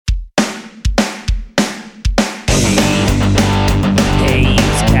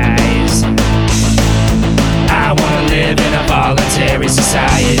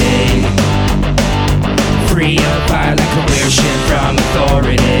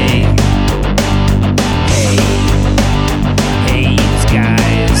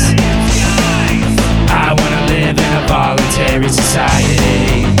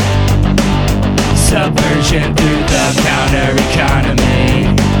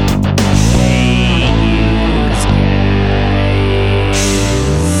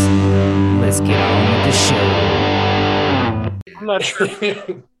not sure.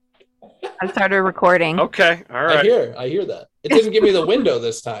 I started recording. Okay, all right. I hear that. It didn't give me the window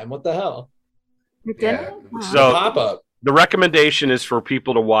this time. What the hell? It didn't? So pop up. The recommendation is for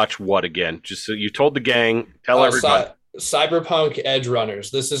people to watch what again? Just so you told the gang, tell everybody. Cyberpunk Edge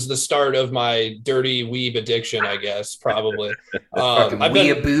Runners. This is the start of my dirty weeb addiction, I guess, probably.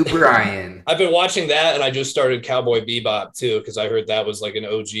 Weeaboo Brian. I've been watching that, and I just started Cowboy Bebop too, because I heard that was like an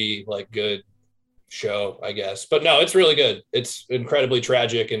OG, like good show, I guess. But no, it's really good. It's incredibly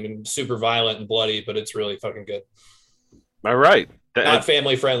tragic and super violent and bloody, but it's really fucking good. All right. Not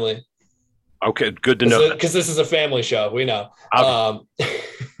family friendly. Okay, good to know. Because this is a family show. We know.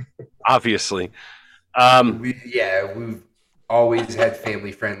 Obviously. We've always had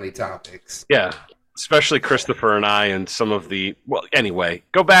family-friendly topics. Yeah, especially Christopher and I and some of the... Well, anyway,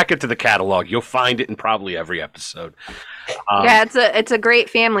 go back into the catalog. You'll find it in probably every episode. It's a great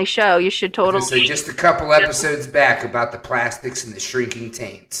family show. You should totally... So just a couple episodes back about the plastics and the shrinking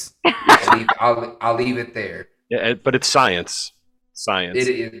taints. I'll leave it there. Yeah, but it's science. Science.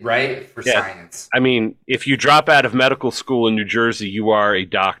 Right? For science. I mean, if you drop out of medical school in New Jersey, you are a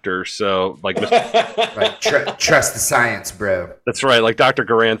doctor. So, like, trust the science, bro. That's right. Like Dr.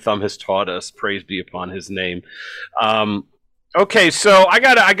 Garantham has taught us. Praise be upon his name. Okay, so I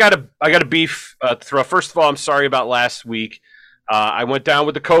got a beef to throw. First of all, I'm sorry about last week. I went down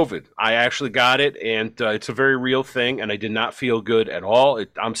with the COVID. I actually got it, and it's a very real thing, and I did not feel good at all.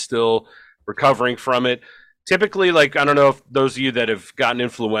 I'm still recovering from it. Typically, like, I don't know if those of you that have gotten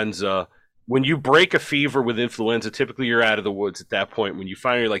influenza, when you break a fever with influenza, typically you're out of the woods at that point. When you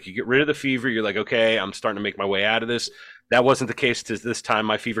finally, like, you get rid of the fever, you're like, okay, I'm starting to make my way out of this. That wasn't the case this time.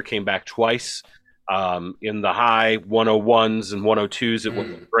 My fever came back twice. In the high 101s and 102s, it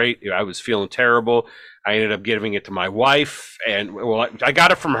wasn't great. I was feeling terrible. I ended up giving it to my wife, and well, I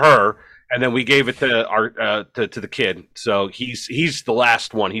got it from her, and then we gave it to our to the kid. So he's the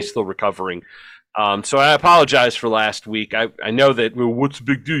last one. He's still recovering. So I apologize for last week. I know that, well, what's the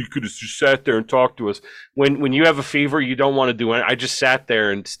big deal? You could have just sat there and talked to us. When you have a fever, you don't want to do anything. I just sat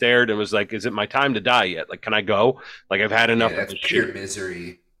there and stared and was like, is it my time to die yet? Like, can I go? Like, I've had enough of this pure shit.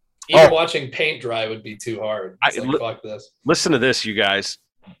 Misery. Even watching paint dry would be too hard. Fuck this. Listen to this, you guys.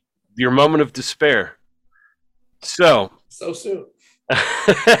 Your moment of despair. So soon.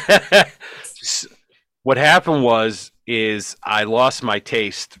 What happened is I lost my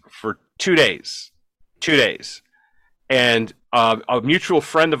taste for 2 days. 2 days. And a mutual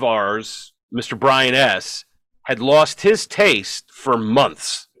friend of ours, Mr. Brian S., had lost his taste for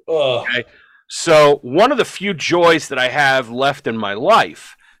months. Okay? So one of the few joys that I have left in my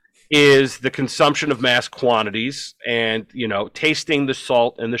life is the consumption of mass quantities and, tasting the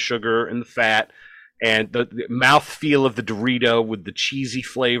salt and the sugar and the fat and the mouthfeel of the Dorito with the cheesy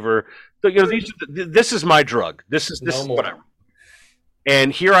flavor. This is my drug. This is what I...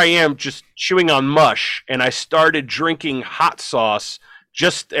 And here I am just chewing on mush, and I started drinking hot sauce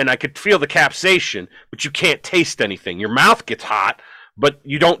and I could feel the capsaicin, but you can't taste anything. Your mouth gets hot, but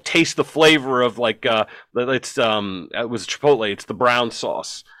you don't taste the flavor of, like, it was Chipotle. It's the brown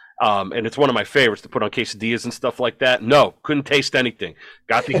sauce. And it's one of my favorites to put on quesadillas and stuff like that. No, couldn't taste anything.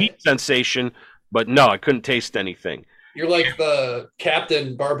 Got the heat sensation, but no, I couldn't taste anything. You're like the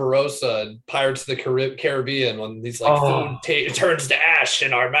Captain Barbarossa in Pirates of the Caribbean when he's like, food turns to ash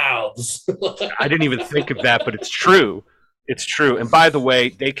in our mouths. I didn't even think of that, but it's true. It's true. And by the way,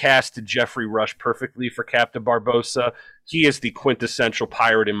 they casted Jeffrey Rush perfectly for Captain Barbossa. He is the quintessential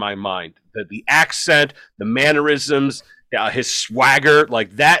pirate in my mind. The accent, the mannerisms, his swagger,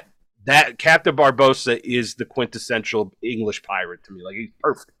 like that Captain Barbossa is the quintessential English pirate to me. Like, he's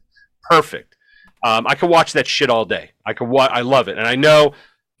perfect. I could watch that shit all day. I love it. And I know,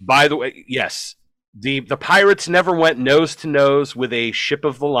 by the way, yes, the pirates never went nose to nose with a ship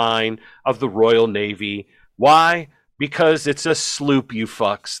of the line of the Royal Navy. Why? Because it's a sloop, you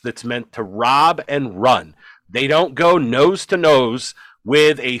fucks, that's meant to rob and run. They don't go nose to nose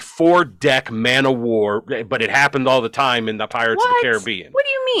with a 4-deck man of war, but it happened all the time in the Pirates of the Caribbean. What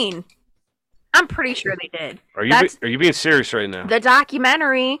do you mean? I'm pretty sure they did. Are you being serious right now? The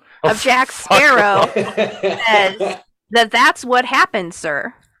documentary of Jack Sparrow says that's what happened,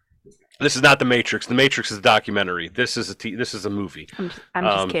 sir. This is not The Matrix. The Matrix is a documentary. This is a movie. I'm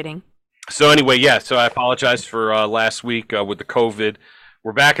just kidding. So anyway, so I apologize for last week with the COVID.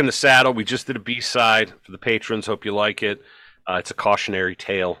 We're back in the saddle. We just did a B-side for the patrons. Hope you like it. It's a cautionary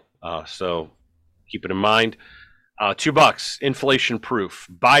tale, so keep it in mind. $2, inflation proof.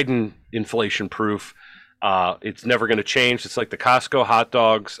 Biden inflation proof. It's never going to change. It's like the Costco hot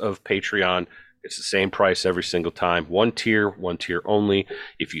dogs of Patreon. It's the same price every single time. One tier only.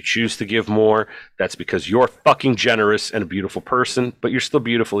 If you choose to give more, that's because you're fucking generous and a beautiful person, but you're still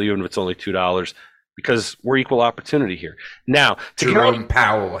beautiful even if it's only $2 because we're equal opportunity here. Now, Jerome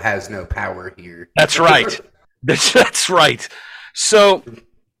Powell has no power here. That's right. That's right. So,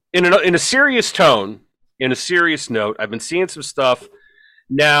 in a serious tone, in a serious note, I've been seeing some stuff.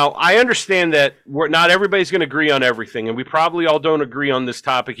 Now, I understand that not everybody's going to agree on everything, and we probably all don't agree on this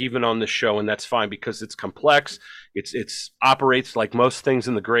topic, even on this show, and that's fine because it's complex. It's operates like most things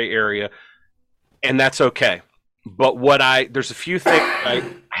in the gray area, and that's okay. But there's a few things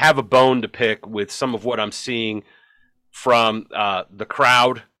I have a bone to pick with some of what I'm seeing from the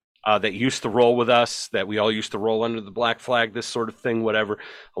crowd that used to roll with us, that we all used to roll under the black flag, this sort of thing, whatever.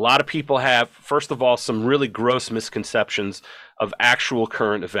 A lot of people have, first of all, some really gross misconceptions of actual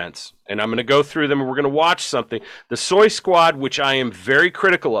current events. And I'm going to go through them, and we're going to watch something. The Soy Squad, which I am very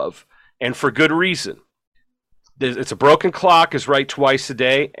critical of, and for good reason. It's a broken clock, is right twice a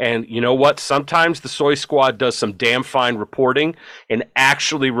day. And you know what? Sometimes the Soy Squad does some damn fine reporting and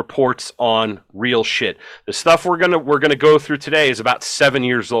actually reports on real shit. The stuff we're gonna go through today is about 7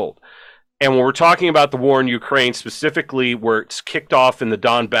 years old. And when we're talking about the war in Ukraine, specifically where it's kicked off in the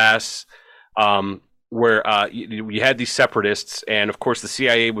Donbass, where you had these separatists, and of course the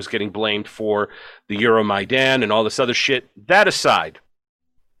CIA was getting blamed for the Euromaidan and all this other shit. That aside,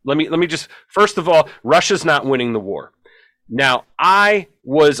 let me just, first of all, Russia's not winning the war. Now, I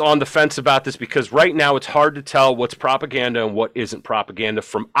was on the fence about this because right now it's hard to tell what's propaganda and what isn't propaganda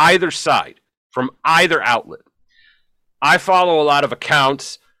from either side, from either outlet. I follow a lot of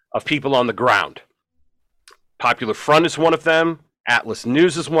accounts of people on the ground. Popular Front is one of them. Atlas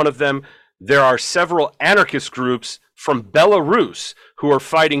News is one of them. There are several anarchist groups from Belarus who are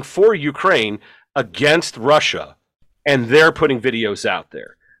fighting for Ukraine against Russia, and they're putting videos out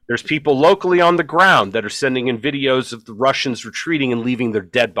there. There's people locally on the ground that are sending in videos of the Russians retreating and leaving their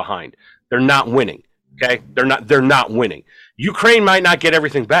dead behind. They're not winning, okay? They're not winning. Ukraine might not get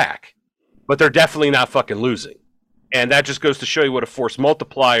everything back, but they're definitely not fucking losing. And that just goes to show you what a force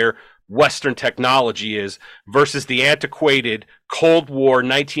multiplier Western technology is versus the antiquated Cold War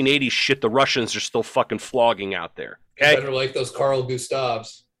 1980s shit the Russians are still fucking flogging out there. Okay, better like those Carl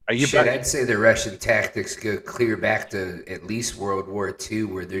Gustavs. I'd say the Russian tactics go clear back to at least World War II,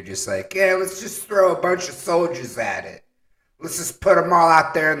 where they're just like, yeah, let's just throw a bunch of soldiers at it. Let's just put them all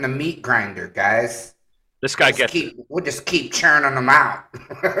out there in the meat grinder, guys. This guy We'll just keep churning them out.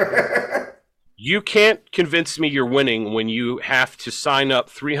 You can't convince me you're winning when you have to sign up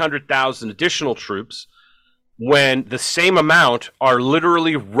 300,000 additional troops when the same amount are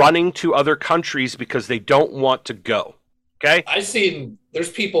literally running to other countries because they don't want to go. Okay? I've seen there's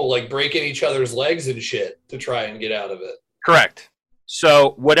people like breaking each other's legs and shit to try and get out of it. Correct.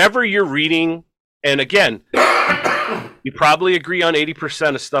 So whatever you're reading, and again, we probably agree on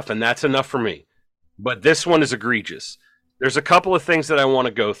 80% of stuff, and that's enough for me. But this one is egregious. There's a couple of things that I want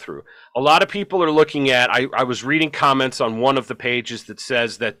to go through. A lot of people are looking at, I was reading comments on one of the pages that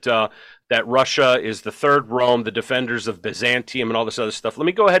says that that Russia is the third Rome, the defenders of Byzantium, and all this other stuff. Let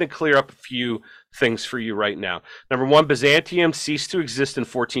me go ahead and clear up a few things for you right now. Number one, Byzantium ceased to exist in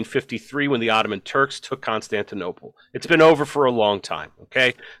 1453 when the Ottoman Turks took Constantinople. It's been over for a long time,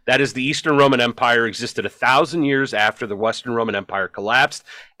 okay? That is, the Eastern Roman Empire existed 1,000 years after the Western Roman Empire collapsed,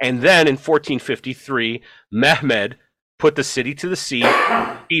 and then in 1453, Mehmed put the city to the sea,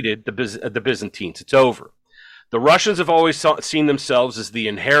 defeated the Byzantines. It's over. The Russians have always seen themselves as the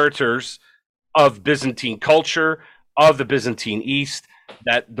inheritors of Byzantine culture, of the Byzantine East.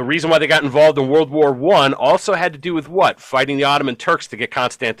 That the reason why they got involved in World War I also had to do with what? Fighting the Ottoman Turks to get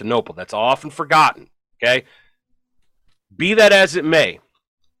Constantinople. That's often forgotten, okay? Be that as it may,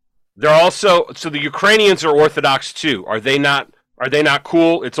 they're also, so the Ukrainians are Orthodox too. Are they not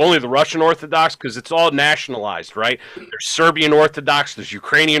cool? It's only the Russian Orthodox because it's all nationalized, right? There's Serbian Orthodox, there's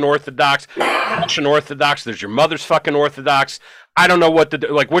Ukrainian Orthodox, Russian Orthodox, there's your mother's fucking Orthodox. I don't know what to do.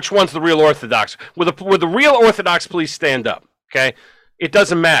 Like, which one's the real Orthodox? Will the real Orthodox please stand up, okay? It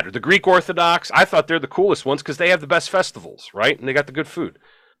doesn't matter. The Greek Orthodox, I thought they're the coolest ones because they have the best festivals, right? And they got the good food.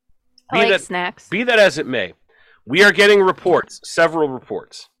 I like snacks. Be that as it may, we are getting reports, several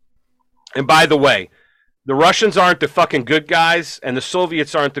reports. And by the way, the Russians aren't the fucking good guys, and the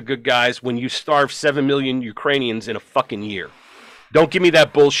Soviets aren't the good guys when you starve 7 million Ukrainians in a fucking year. Don't give me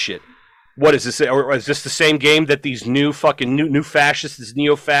that bullshit. What is this? Or is this the same game that these new fascists, these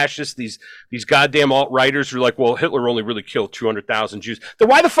neo-fascists, these goddamn alt-righters are like, well, Hitler only really killed 200,000 Jews. Then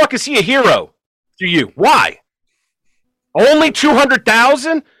why the fuck is he a hero to you? Why? Only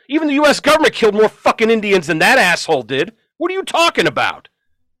 200,000? Even the U.S. government killed more fucking Indians than that asshole did. What are you talking about?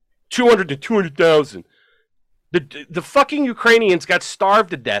 200 to 200,000. The fucking Ukrainians got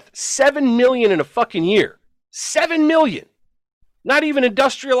starved to death. 7 million in a fucking year. 7 million. Not even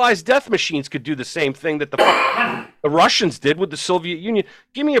industrialized death machines could do the same thing that the Russians did with the Soviet Union.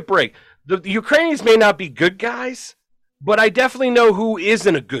 Give me a break. The Ukrainians may not be good guys, but I definitely know who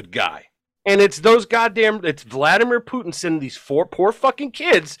isn't a good guy. And it's it's Vladimir Putin sending these poor fucking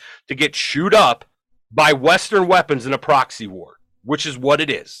kids to get chewed up by Western weapons in a proxy war, which is what it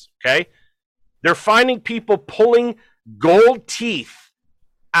is, okay? They're finding people pulling gold teeth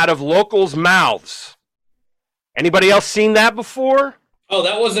out of locals' mouths. Anybody else seen that before? Oh,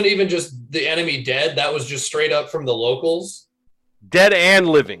 that wasn't even just the enemy dead. That was just straight up from the locals. Dead and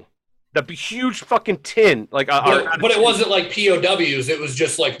living. The huge fucking tin. But it wasn't like POWs. It was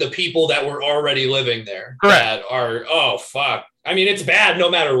just like the people that were already living there. Correct. That are, oh, fuck. I mean, it's bad no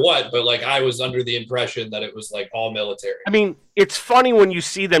matter what, but like I was under the impression that it was like all military. I mean, it's funny when you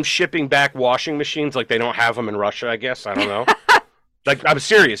see them shipping back washing machines like they don't have them in Russia, I guess. I don't know. Like, I'm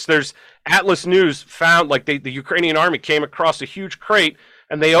serious. There's Atlas News found, like, the Ukrainian army came across a huge crate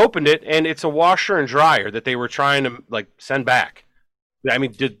and they opened it and it's a washer and dryer that they were trying to, like, send back. I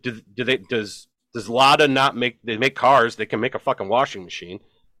mean, does Lada not they make cars? They can make a fucking washing machine.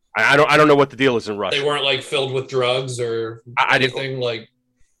 I don't know what the deal is in Russia. They weren't like filled with drugs or anything like.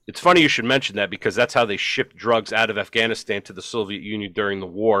 It's funny you should mention that because that's how they shipped drugs out of Afghanistan to the Soviet Union during the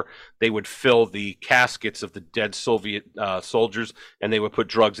war. They would fill the caskets of the dead Soviet soldiers, and they would put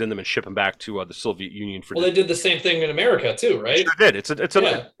drugs in them and ship them back to the Soviet Union. Well, they did the same thing in America too, right? Sure did. It's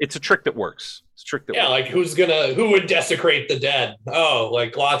a trick that works. It's a trick that works. Like who would desecrate the dead? Oh,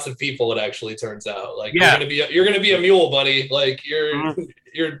 like lots of people. It actually turns out, like you're gonna be a mule, buddy. Like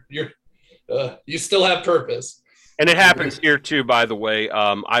you still have purpose. And it happens here too, by the way.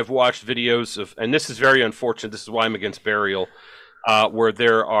 I've watched videos of, and this is very unfortunate. This is why I'm against burial, where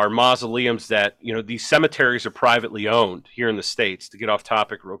there are mausoleums that, these cemeteries are privately owned here in the States. To get off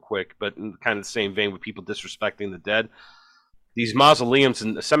topic real quick, but in kind of the same vein with people disrespecting the dead, these mausoleums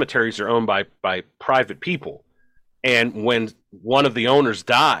and the cemeteries are owned by private people. And when one of the owners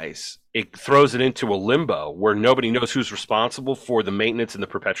dies, it throws it into a limbo where nobody knows who's responsible for the maintenance and the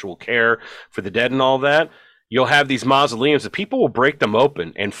perpetual care for the dead and all that. You'll have these mausoleums that people will break them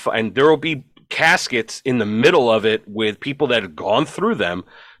open, and there will be caskets in the middle of it with people that have gone through them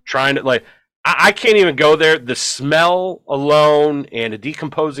trying to, like, I can't even go there. The smell alone and a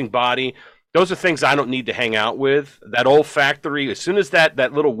decomposing body, those are things I don't need to hang out with. That olfactory, as soon as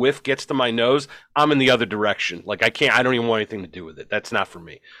that little whiff gets to my nose, I'm in the other direction. Like, I don't even want anything to do with it. That's not for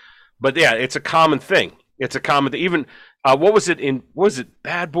me. But yeah, it's a common thing. It's a common thing. Even what was it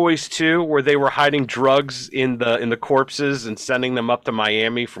Bad Boys 2, where they were hiding drugs in the corpses and sending them up to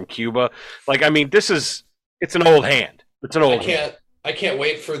Miami from Cuba? Like, I mean, it's an old hand. It's an old hand. I can't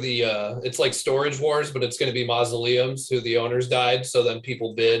wait for the it's like Storage Wars, but it's going to be mausoleums who the owners died, so then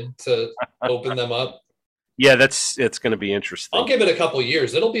people bid to open them up. Yeah, it's going to be interesting. I'll give it a couple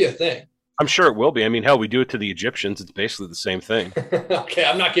years. It'll be a thing. I'm sure it will be. I mean, hell, we do it to the Egyptians. It's basically the same thing. Okay,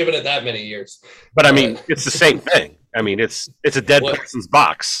 I'm not giving it that many years. But I mean, it's the same thing. I mean, it's a dead person's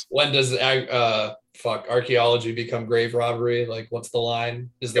box. When does archaeology become grave robbery? Like, what's the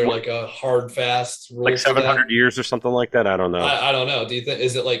line? Is there like a hard, fast rule? Like 700 years or something like that? I don't know. I don't know. Do you think,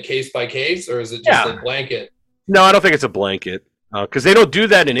 is it like case by case, or is it just a blanket? No, I don't think it's a blanket. Because they don't do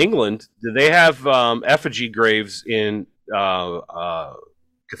that in England. They have effigy graves in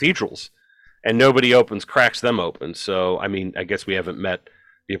cathedrals, and nobody cracks them open. So, I mean, I guess we haven't met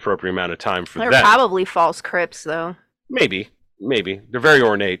the appropriate amount of time for that. They're probably false crypts, though. Maybe. They're very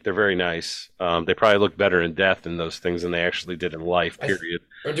ornate. They're very nice. They probably look better in death in those things than they actually did in life, period.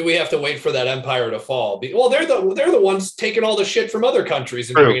 Or do we have to wait for that empire to fall? Well, they're the ones taking all the shit from other countries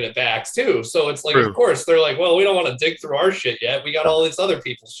and bringing it back, too. So it's like, of course, they're like, well, we don't want to dig through our shit yet. We got all this other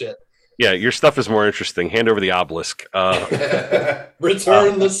people's shit. Yeah, your stuff is more interesting. Hand over the obelisk.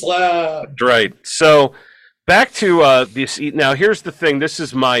 Return the slab. Right. So back to this. Now, here's the thing. This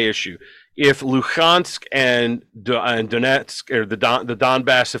is my issue. If Luhansk and Donetsk, or the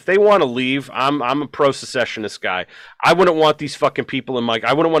Donbass, if they want to leave, I'm a pro-secessionist guy. I wouldn't want these fucking people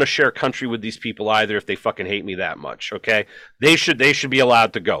I wouldn't want to share a country with these people either if they fucking hate me that much, okay? They should be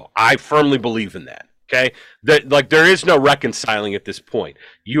allowed to go. I firmly believe in that. Okay, there is no reconciling at this point.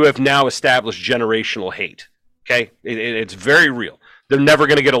 You have now established generational hate. Okay, it's very real. They're never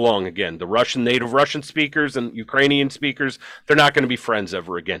going to get along again. The native Russian speakers and Ukrainian speakers, they're not going to be friends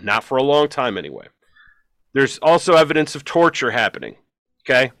ever again. Not for a long time anyway. There's also evidence of torture happening.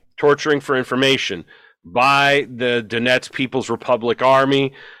 Okay, torturing for information by the Donetsk People's Republic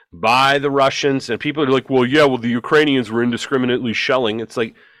Army, by the Russians, and people are like, well, the Ukrainians were indiscriminately shelling. It's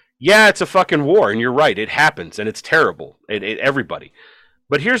like, Yeah, it's a fucking war, and you're right. It happens, and it's terrible. Everybody.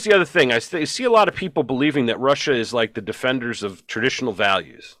 But here's the other thing. I see a lot of people believing that Russia is like the defenders of traditional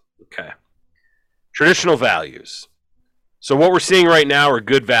values. Okay. Traditional values. So what we're seeing right now are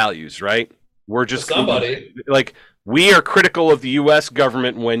good values, right? We're just somebody. Like, we are critical of the U.S.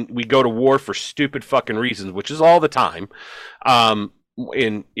 government when we go to war for stupid fucking reasons, which is all the time.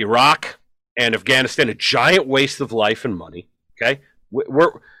 In Iraq and Afghanistan, a giant waste of life and money. Okay,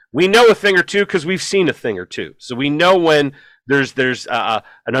 we know a thing or two because we've seen a thing or two. So we know when there's an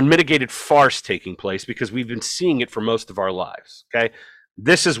unmitigated farce taking place because we've been seeing it for most of our lives. Okay,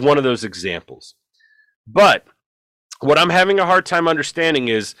 this is one of those examples. But what I'm having a hard time understanding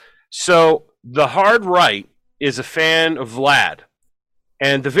is, so the hard right is a fan of Vlad,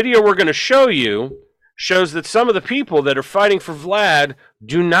 and the video we're going to show you shows that some of the people that are fighting for Vlad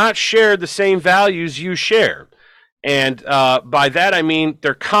do not share the same values you share. And by that, I mean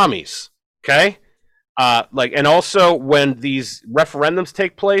they're commies, okay? And also when these referendums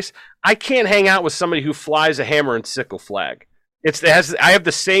take place, I can't hang out with somebody who flies a hammer and sickle flag. I have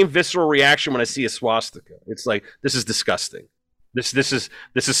the same visceral reaction when I see a swastika. It's like, this is disgusting. This is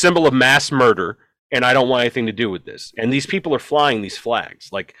a symbol of mass murder, and I don't want anything to do with this. And these people are flying these flags,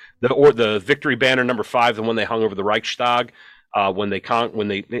 like the Victory Banner number 5, the one they hung over the Reichstag.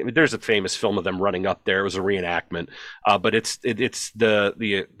 There's a famous film of them running up there. It was a reenactment, but it's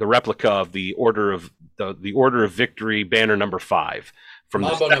the replica of the Order of Victory Banner number 5 from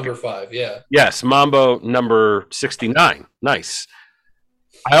Mambo number 5. Yeah. Yes, Mambo number 69. Nice.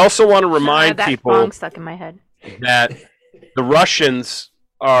 I also want to remind people song stuck in my head that the Russians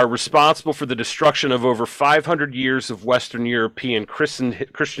are responsible for the destruction of over 500 years of Western European Christian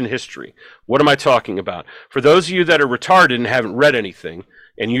history. What am I talking about? For those of you that are retarded and haven't read anything,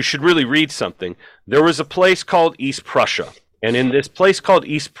 and you should really read something, there was a place called East Prussia. And in this place called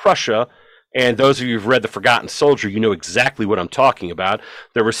East Prussia, and those of you who've read The Forgotten Soldier, you know exactly what I'm talking about.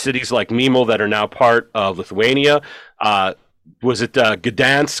 There were cities like Memel that are now part of Lithuania. Was it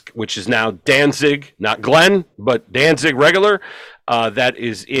Gdansk, which is now Danzig, not Glen, but Danzig regular, that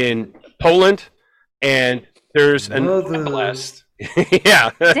is in Poland. And there's an oblast.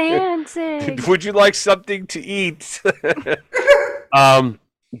 Yeah. Danzig. Would you like something to eat? There's an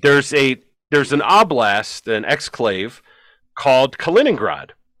oblast, an exclave called Kaliningrad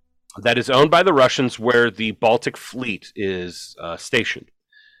that is owned by the Russians, where the Baltic Fleet is stationed.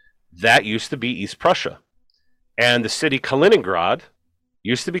 That used to be East Prussia. And the city Kaliningrad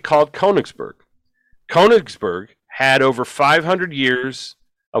used to be called Königsberg. Königsberg had over 500 years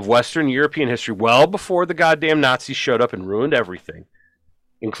of Western European history, well before the goddamn Nazis showed up and ruined everything,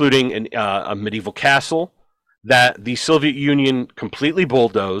 including a medieval castle that the Soviet Union completely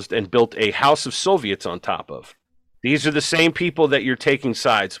bulldozed and built a house of Soviets on top of. These are the same people that you're taking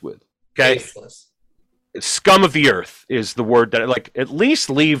sides with. Okay? Faceless. Scum of the earth is the word that, like, at least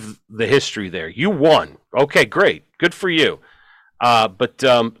leave the history there. You won. Okay, great. Good for you. But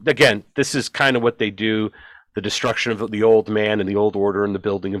again, this is kind of what they do, the destruction of the old man and the old order and the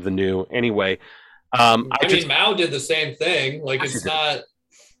building of the new. Anyway. I mean, Mao did the same thing. Like, it's not...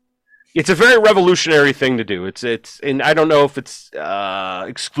 It's a very revolutionary thing to do. It's and I don't know if it's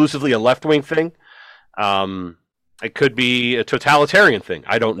exclusively a left-wing thing. It could be a totalitarian thing.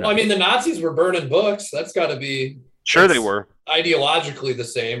 I don't know. Well, I mean, the Nazis were burning books. That's got to be... Sure they were. Ideologically the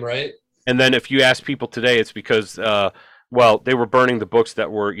same, right? And then if you ask people today, it's because, they were burning the books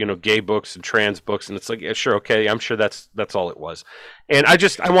that were, gay books and trans books. And it's like, yeah, sure, okay, I'm sure that's all it was. And I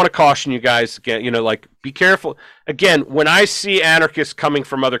want to caution you guys, again, be careful. Again, when I see anarchists coming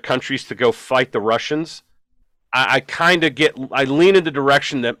from other countries to go fight the Russians, I lean in the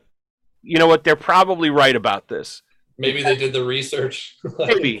direction that, you know what, they're probably right about this. Maybe they did the research.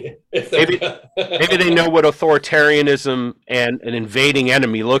 Maybe they know what authoritarianism and an invading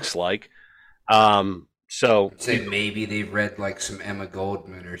enemy looks like. So I'd say maybe they've read like some Emma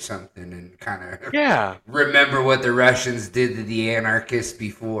Goldman or something and kind of remember what the Russians did to the anarchists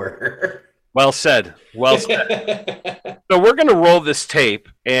before. Well said. Well said. So we're going to roll this tape,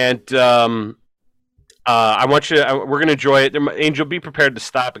 and I want you. We're going to enjoy it. Angel, be prepared to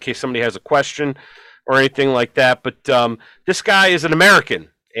stop in case somebody has a question or anything like that. But this guy is an American,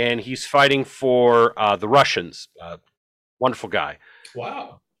 and he's fighting for the Russians. Wonderful guy.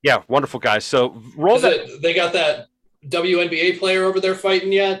 Wow. Yeah, wonderful guy. So roll that. They got that WNBA player over there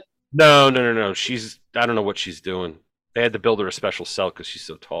fighting yet? No. I don't know what she's doing. They had to build her a special cell because she's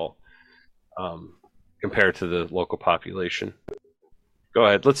so tall compared to the local population. Go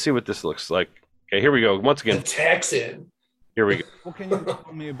ahead. Let's see what this looks like. Okay, here we go. Once again. The Texan. Here we go. What can you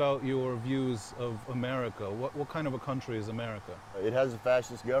tell me about your views of America? What kind of a country is America? It has a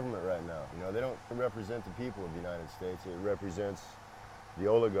fascist government right now. You know, they don't represent the people of the United States. It represents the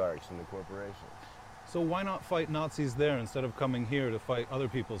oligarchs and the corporations. So why not fight Nazis there instead of coming here to fight other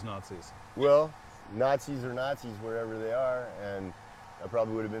people's Nazis? Well, Nazis are Nazis wherever they are, and I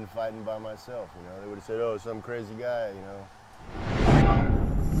probably would have been fighting by myself, you know. They would have said, oh, some crazy guy, you know.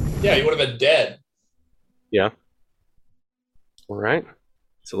 Yeah, he would have been dead. Yeah. All right.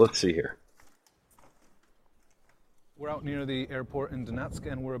 So let's see here. We're out near the airport in Donetsk,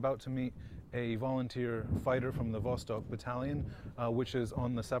 and we're about to meet a volunteer fighter from the Vostok Battalion, which is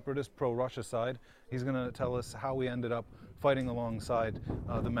on the separatist pro-Russia side. He's going to tell us how we ended up fighting alongside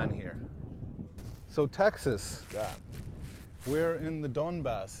the men here. So Texas, Yeah. we're in the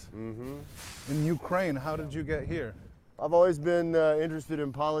Donbass, Mm-hmm. in Ukraine. How did you get here? I've always been interested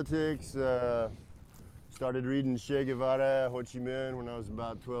in politics. Started reading Che Guevara, Ho Chi Minh when I was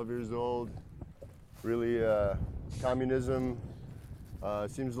about 12 years old. Really, communism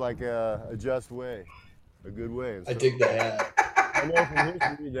seems like a just way, a good way. And I so dig that. I know from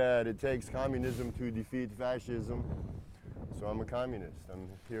history that it takes communism to defeat fascism. So I'm a communist. I'm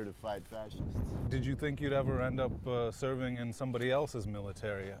here to fight fascists. Did you think you'd ever end up serving in somebody else's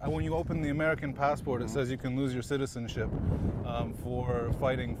military? When you open the American passport, it says you can lose your citizenship for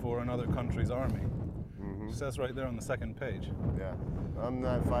fighting for another country's army. It says right there on the second page. Yeah, I'm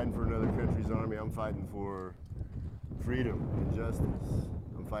not fighting for another country's army. I'm fighting for freedom and justice.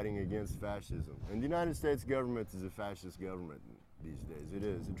 I'm fighting against fascism. And the United States government is a fascist government these days. It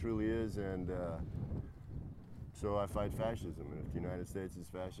is. It truly is. And so I fight fascism. And if the United States is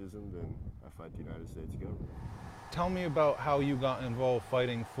fascism, then I fight the United States government. Tell me about how you got involved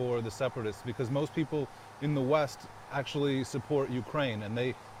fighting for the separatists, because most people in the West actually support Ukraine, and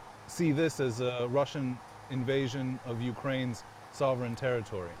they see this as a Russian invasion of Ukraine's sovereign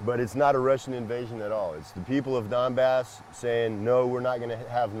territory. But it's not a Russian invasion at all. It's the people of Donbass saying, no, we're not going to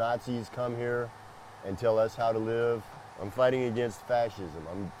have Nazis come here and tell us how to live. I'm fighting against fascism.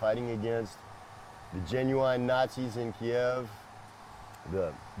 I'm fighting against the genuine Nazis in Kiev,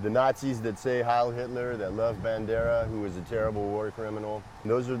 the Nazis that say Heil Hitler, that love Bandera, who is a terrible war criminal.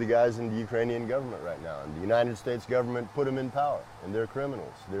 Those are the guys in the Ukrainian government right now. And the United States government put them in power, and they're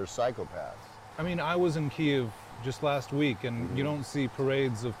criminals. They're psychopaths. I mean, I was in Kiev just last week, and you don't see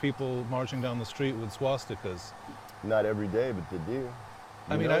parades of people marching down the street with swastikas. Not every day, but they do.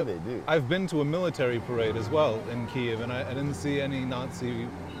 I mean, they do. I've been to a military parade as well in Kiev, and I didn't see any Nazi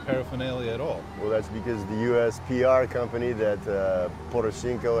paraphernalia at all. Well, that's because the U.S. PR company that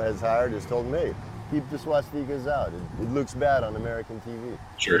Poroshenko has hired has told me, keep the swastikas out. It looks bad on American TV.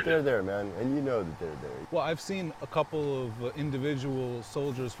 Sure. But they're there, man, and you know that they're there. Well, I've seen a couple of individual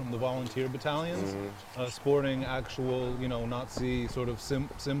soldiers from the volunteer battalions sporting actual, you know, Nazi sort of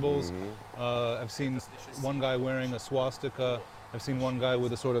symbols. I've seen one guy wearing a swastika. I've seen one guy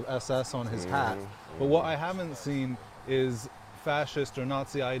with a sort of SS on his hat. But what I haven't seen is fascist or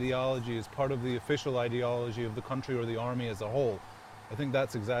Nazi ideology as part of the official ideology of the country or the army as a whole. I think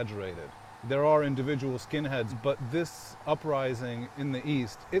that's exaggerated. There are individual skinheads, but this uprising in the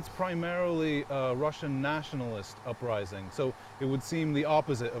East, it's primarily a Russian nationalist uprising. So it would seem the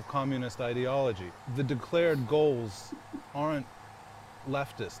opposite of communist ideology. The declared goals aren't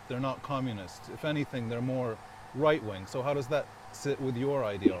leftist, they're not communist. If anything, they're more right-wing. So how does that sit with your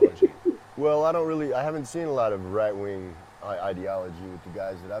ideology? Well, I haven't seen a lot of right-wing ideology with the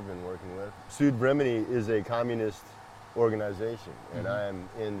guys that I've been working with. Sud Bremeni is a communist organization, and I am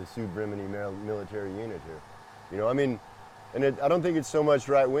in the Sud Bremeni military unit here. You know, I mean, and I don't think it's so much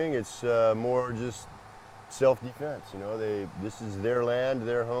right-wing, it's more just self-defense, you know. This is their land,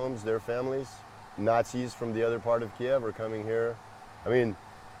 their homes, their families. Nazis from the other part of Kiev are coming here. I mean,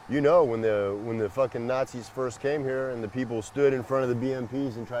 you know, when the fucking Nazis first came here and the people stood in front of the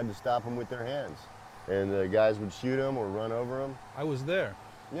BMPs and tried to stop them with their hands, and the guys would shoot them or run over them. I was there.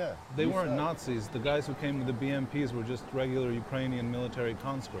 Yeah. They weren't Nazis. The guys who came to the BMPs were just regular Ukrainian military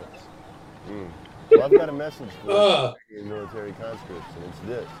conscripts. Well, I've got a message for you military conscripts, and it's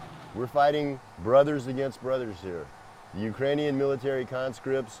this. We're fighting brothers against brothers here. The Ukrainian military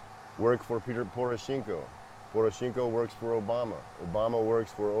conscripts work for Peter Poroshenko. Poroshenko works for Obama. Obama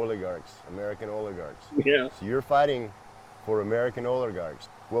works for oligarchs, American oligarchs. Yeah. So you're fighting for American oligarchs.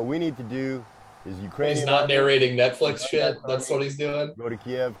 What we need to do is Ukrainian... He's not narrating Netflix shit. That's what he's doing. Go to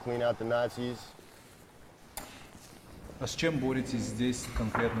Kiev, clean out the Nazis. А с чем боретесь здесь,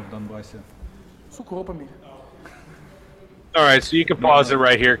 конкретно в Донбассе? С укропами. All right, so you can pause it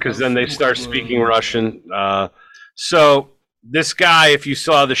right here because then they start speaking Russian. So this guy, if you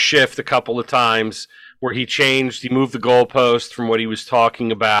saw the shift a couple of times, where he moved the goalpost from what he was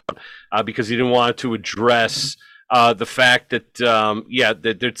talking about because he didn't want to address the fact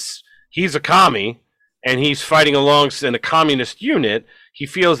that he's a commie and he's fighting in a communist unit. He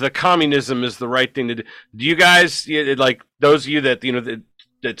feels that communism is the right thing to do. Do you guys, like those of you that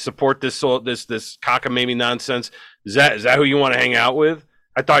that support this cockamamie nonsense? Is that who you want to hang out with?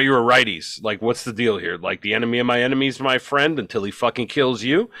 I thought you were righties. Like, what's the deal here? Like, the enemy of my enemy is my friend until he fucking kills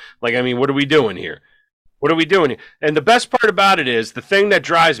you? Like, I mean, what are we doing here? What are we doing here? And the best part about it is, the thing that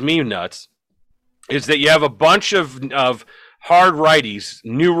drives me nuts is that you have a bunch of hard righties,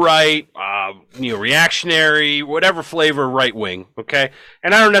 new right, reactionary, whatever flavor right wing, okay?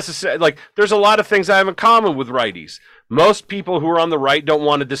 And I don't necessarily, like, there's a lot of things I have in common with righties. Most people who are on the right don't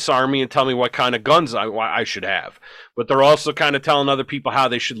want to disarm me and tell me what kind of guns I should have. But they're also kind of telling other people how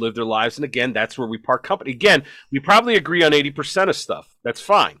they should live their lives. And again, that's where we part company. Again, we probably agree on 80% of stuff. That's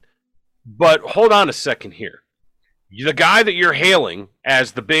fine. But hold on a second here. The guy that you're hailing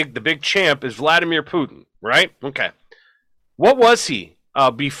as the big champ is Vladimir Putin, right? Okay. What was he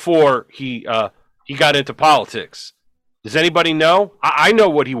before he got into politics? Does anybody know? I know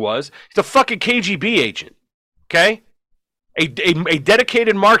what he was. He's a fucking KGB agent. Okay? A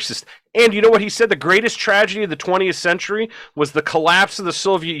dedicated Marxist. And you know what he said? The greatest tragedy of the 20th century was the collapse of the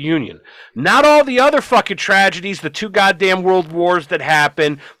Soviet Union. Not all the other fucking tragedies, the 2 goddamn world wars that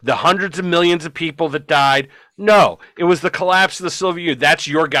happened, the hundreds of millions of people that died. No, it was the collapse of the Soviet Union. That's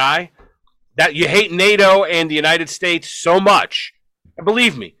your guy? That you hate NATO and the United States so much. And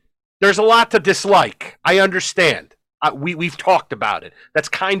believe me, there's a lot to dislike. I understand. We've talked about it. That's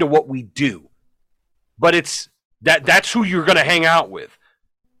kind of what we do. But that's who you're going to hang out with.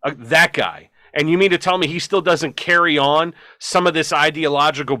 That guy. And you mean to tell me he still doesn't carry on some of this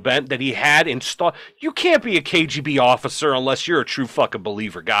ideological bent that he had installed? You can't be a KGB officer unless you're a true fucking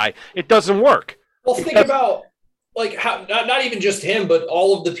believer, guy. It doesn't work. Well, think about, like, how not even just him, but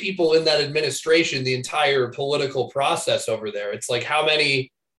all of the people in that administration, the entire political process over there. It's like, how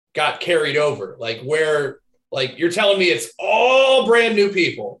many got carried over? Like, where, like, you're telling me it's all brand new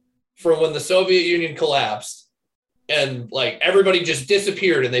people from when the Soviet Union collapsed. And like everybody just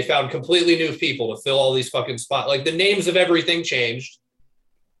disappeared and they found completely new people to fill all these fucking spots. Like the names of everything changed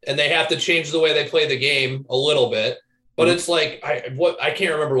and they have to change the way they play the game a little bit. But it's like, I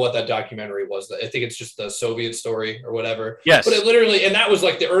can't remember what that documentary was. I think it's just the Soviet story or whatever. Yes. But it literally, and that was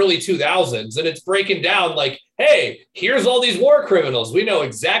like the early 2000s. And it's breaking down like, hey, here's all these war criminals. We know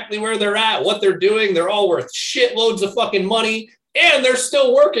exactly where they're at, what they're doing. They're all worth shitloads of fucking money. And they're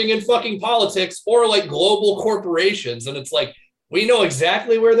still working in fucking politics or like global corporations. And it's like, we know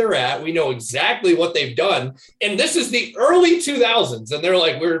exactly where they're at. We know exactly what they've done. And this is the early 2000s. And they're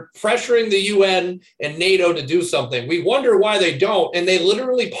like, we're pressuring the UN and NATO to do something. We wonder why they don't. And they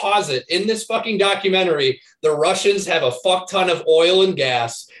literally posit in this fucking documentary, the Russians have a fuck ton of oil and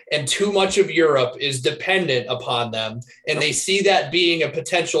gas and too much of Europe is dependent upon them. And they see that being a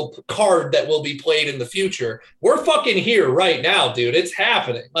potential card that will be played in the future. We're fucking here right now, dude. It's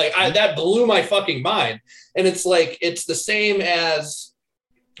happening. Like that blew my fucking mind. And it's like, it's the same as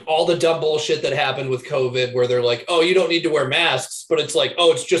all the dumb bullshit that happened with COVID where they're like, oh, you don't need to wear masks. But it's like,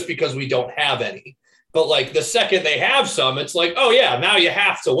 oh, it's just because we don't have any. But like the second they have some, it's like, oh yeah, now you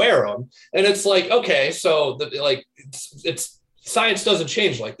have to wear them. And it's like, okay, so it's science doesn't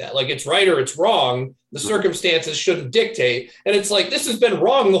change like that. Like it's right or it's wrong. The circumstances shouldn't dictate. And it's like, this has been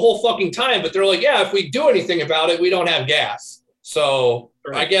wrong the whole fucking time. But they're like, yeah, if we do anything about it, we don't have gas. So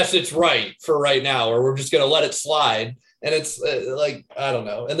I guess it's right for right now, or we're just going to let it slide. And it's like, I don't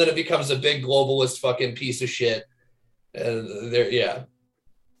know. And then it becomes a big globalist fucking piece of shit. And yeah.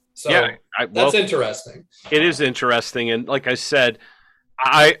 So yeah, that's interesting. It is interesting. And like I said,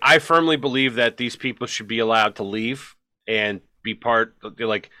 I firmly believe that these people should be allowed to leave and be part of,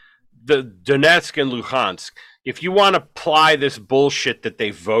 like, the Donetsk and Luhansk. If you want to apply this bullshit that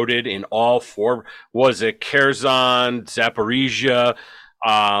they voted in all four, was it Kherson, Zaporizhia,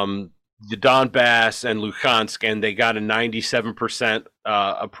 the Donbass, and Luhansk, and they got a 97%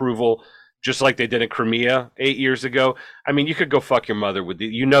 approval, just like they did in Crimea 8 years ago. I mean, you could go fuck your mother with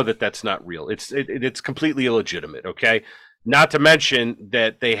it. You know that that's not real. It's completely illegitimate, okay? Not to mention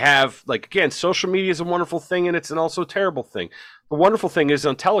that they have, like, again, social media is a wonderful thing, and it's also a terrible thing. The wonderful thing is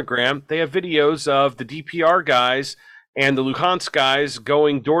on Telegram, they have videos of the DPR guys and the Luhansk guys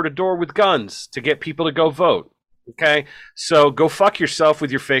going door to door with guns to get people to go vote. Okay, so go fuck yourself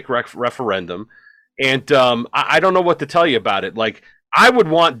with your fake referendum. And I don't know what to tell you about it. Like, I would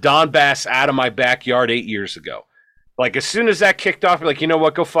want Donbass out of my backyard 8 years ago. Like, as soon as that kicked off, like, you know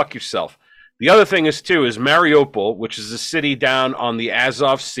what, go fuck yourself. The other thing is, too, is Mariupol, which is a city down on the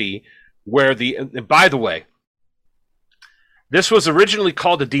Azov Sea, where and by the way, this was originally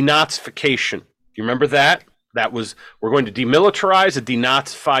called a denazification. Do you remember that? That was, we're going to demilitarize and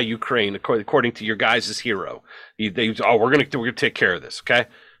denazify Ukraine, according to your guys' hero. We're going to take care of this, okay?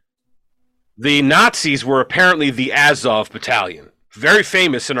 The Nazis were apparently the Azov Battalion. Very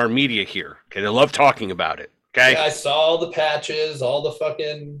famous in our media here. Okay, they love talking about it. Okay, yeah, I saw all the patches, all the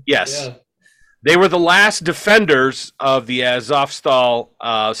fucking yes. Yeah. They were the last defenders of the Azovstal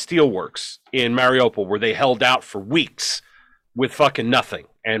steelworks in Mariupol, where they held out for weeks with fucking nothing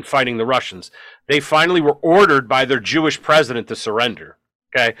and fighting the Russians. They finally were ordered by their Jewish president to surrender.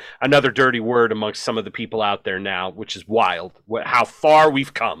 Okay, another dirty word amongst some of the people out there now, which is wild. How far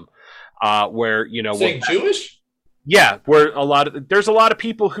we've come. Where saying Jewish. Yeah, where there's a lot of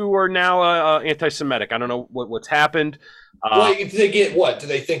people who are now anti-Semitic. I don't know what's happened. Well, they get what? Do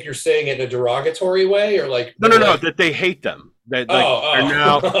they think you're saying it in a derogatory way, or like? No, that they hate them. That are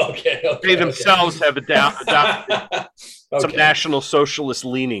now they themselves have adopted some National Socialist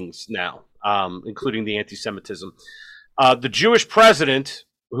leanings now, including the anti-Semitism. The Jewish president,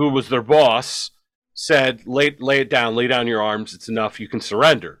 who was their boss, said, "Lay it down, lay down your arms. It's enough. You can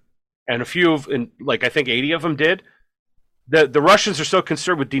surrender." And a few I think 80 of them did. The Russians are so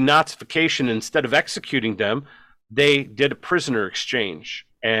concerned with denazification, instead of executing them, they did a prisoner exchange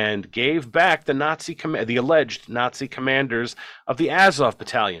and gave back the alleged Nazi commanders of the Azov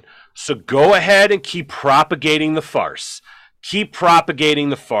Battalion. So go ahead and keep propagating the farce. Keep propagating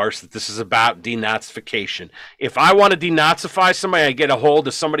the farce that this is about denazification. If I want to denazify somebody, I get a hold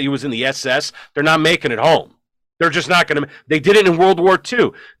of somebody who was in the SS, they're not making it home. They're just not going to. They did it in World War II.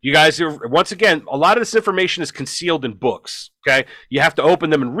 You guys, once again, a lot of this information is concealed in books. Okay, you have to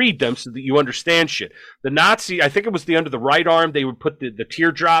open them and read them so that you understand shit. The Nazi, I think it was under the right arm, they would put the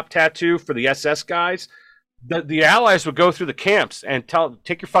teardrop tattoo for the SS guys. The Allies would go through the camps and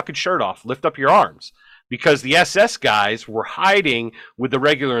take your fucking shirt off, lift up your arms, because the SS guys were hiding with the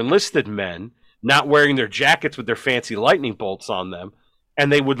regular enlisted men, not wearing their jackets with their fancy lightning bolts on them. And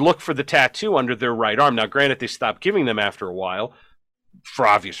they would look for the tattoo under their right arm. Now, granted, they stopped giving them after a while for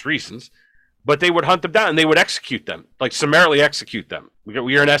obvious reasons, but they would hunt them down and they would execute them, like summarily execute them.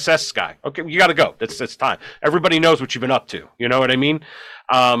 You're an SS guy. Okay, you got to go. It's time. Everybody knows what you've been up to. You know what I mean?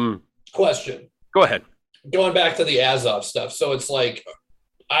 Question. Go ahead. Going back to the Azov stuff. So it's like,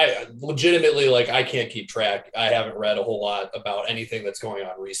 I legitimately, I can't keep track. I haven't read a whole lot about anything that's going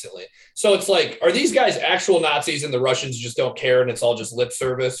on recently. So it's like, are these guys actual Nazis and the Russians just don't care and it's all just lip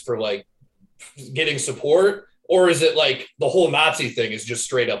service for getting support? Or is it the whole Nazi thing is just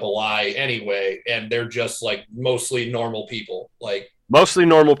straight up a lie anyway, and they're just mostly normal people? Mostly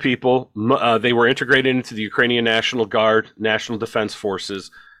normal people. They were integrated into the Ukrainian National Guard, National Defense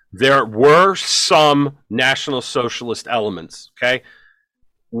Forces. There were some National Socialist elements, okay?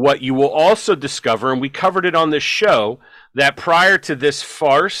 What you will also discover, and we covered it on this show, that prior to this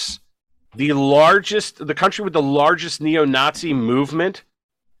farce, the country with the largest neo-Nazi movement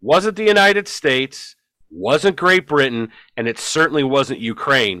wasn't the United States, wasn't Great Britain, and it certainly wasn't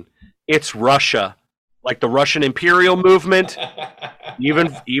Ukraine. It's Russia. Like the Russian imperial movement,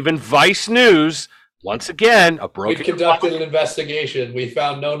 even Vice News, once again, we conducted an investigation. We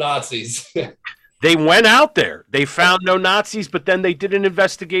found no Nazis. They went out there. They found no Nazis, but then they did an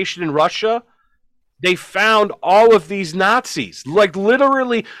investigation in Russia. They found all of these Nazis,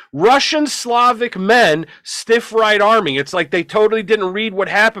 literally Russian Slavic men, stiff right arming. It's like they totally didn't read what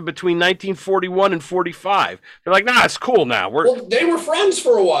happened between 1941 and 45. They're like, nah, it's cool now. Well, they were friends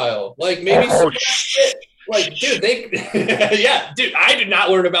for a while. Maybe. Dude, yeah, dude, I did not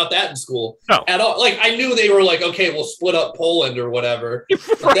learn about that in school at all. I knew they were okay, we'll split up Poland or whatever.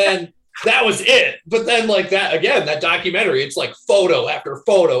 But then that was it. But then that documentary, it's photo after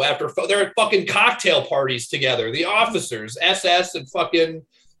photo after photo. They're at fucking cocktail parties together. The officers, SS and fucking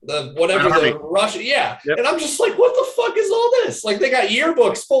the Russian. Yeah. Yep. And I'm just what the fuck is all this? They got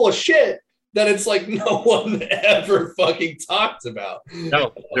yearbooks full of shit that it's no one ever fucking talked about.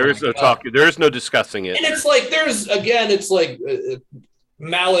 No, there is no talk. There is no discussing it. And it's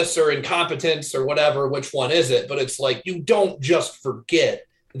malice or incompetence or whatever. Which one is it? But it's you don't just forget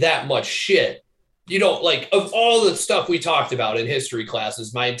that much shit. You don't of all the stuff we talked about in history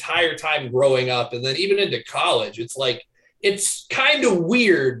classes my entire time growing up and then even into college, it's kind of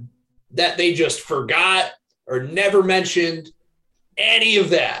weird that they just forgot or never mentioned any of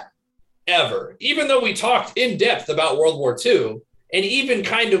that ever, even though we talked in depth about World War II and even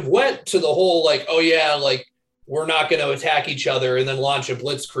kind of went to the whole we're not going to attack each other and then launch a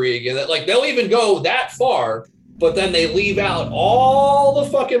blitzkrieg, and that they'll even go that far, but then they leave out all the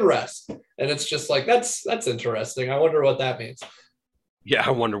fucking rest. And it's just that's interesting. I wonder what that means. Yeah,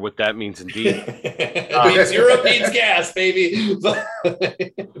 I wonder what that means indeed. It means Europe needs gas, baby. But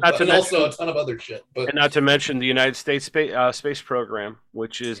also a ton of other shit. But and not to mention the United States space program,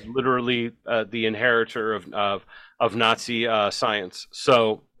 which is literally the inheritor of Nazi science.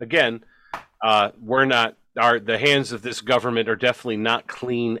 So again, we're not. The hands of this government are definitely not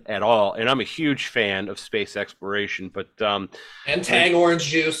clean at all, and I'm a huge fan of space exploration. But and Tang orange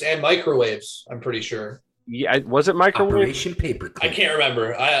juice and microwaves, I'm pretty sure. Yeah, was it microwave? Operation Paperclip. I can't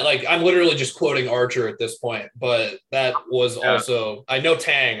remember. I'm literally just quoting Archer at this point, but that was also, I know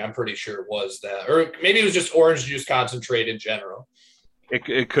Tang, I'm pretty sure was that, or maybe it was just orange juice concentrate in general.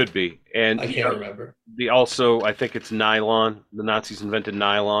 It could be, and I can't remember. I think it's nylon. The Nazis invented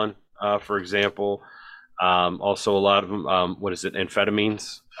nylon, for example. Also, a lot of them,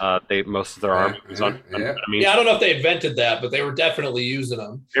 amphetamines. Most of their arms was on amphetamines. Yeah, I don't know if they invented that, but they were definitely using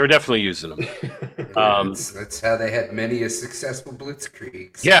them. They were definitely using them. That's how they had many a successful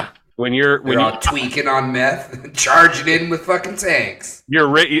blitzkriegs. Yeah, when you're all tweaking on meth and charging in with fucking tanks.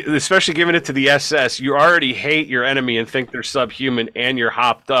 Especially giving it to the SS, you already hate your enemy and think they're subhuman, and you're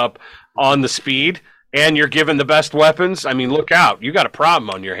hopped up on the speed, and you're given the best weapons. I mean, look out! You got a problem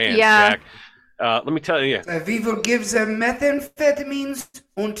on your hands, Jack. Let me tell you. We will give them methamphetamines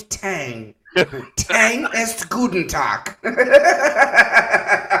und Tang. Tang ist guten Tag.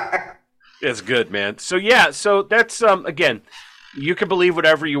 It's good, man. So that's again, you can believe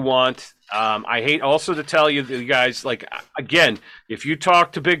whatever you want. I hate also to tell you guys, like, again, if you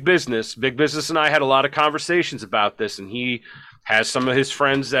talk to Big Business and I had a lot of conversations about this, and he has some of his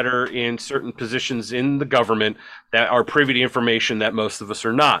friends that are in certain positions in the government that are privy to information that most of us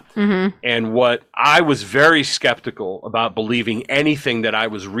are not. Mm-hmm. And what I was very skeptical about believing anything that I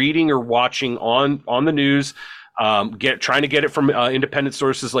was reading or watching on the news, trying to get it from independent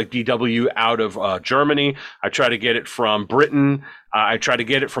sources like DW out of Germany. I try to get it from Britain. I try to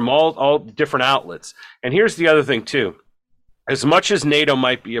get it from all different outlets. And here's the other thing too. As much as NATO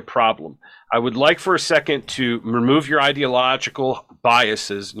might be a problem, I would like for a second to remove your ideological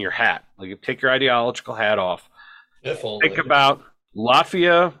biases in your hat. Like, take your ideological hat off. Think about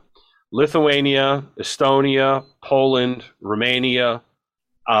Latvia, Lithuania, Estonia, Poland, Romania.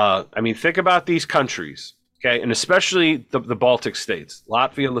 Think about these countries, okay, and especially the Baltic states,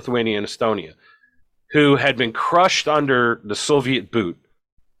 Latvia, Lithuania, and Estonia, who had been crushed under the Soviet boot,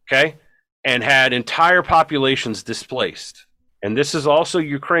 okay, and had entire populations displaced. And this is also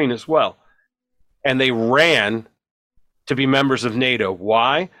Ukraine as well. And they ran to be members of NATO.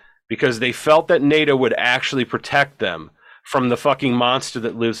 Why? Because they felt that NATO would actually protect them from the fucking monster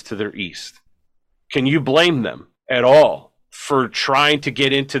that lives to their east. Can you blame them at all for trying to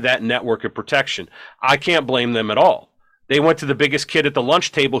get into that network of protection? I can't blame them at all. They went to the biggest kid at the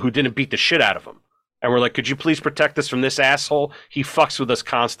lunch table who didn't beat the shit out of them. And we're like, could you please protect us from this asshole? He fucks with us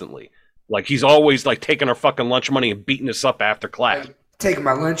constantly. Like, he's always like taking our fucking lunch money and beating us up after class. Taking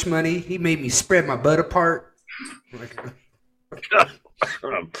my lunch money. He made me spread my butt apart.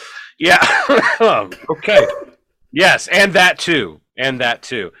 Yeah. Okay. Yes, and that too.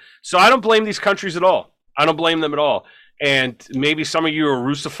 So I don't blame these countries at all. I don't blame them at all. And maybe some of you are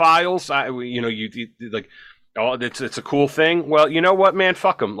Russophiles. It's a cool thing. Well, you know what, man?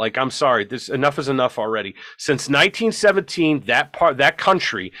 Fuck them. Like, I'm sorry. Enough is enough already. Since 1917, that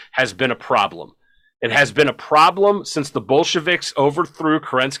country has been a problem. It has been a problem since the Bolsheviks overthrew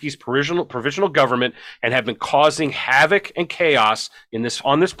Kerensky's provisional government and have been causing havoc and chaos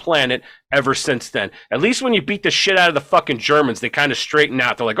on this planet ever since then. At least when you beat the shit out of the fucking Germans, they kind of straighten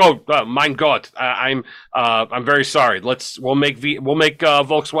out. They're like, "Oh, mein Gott, I'm very sorry. We'll make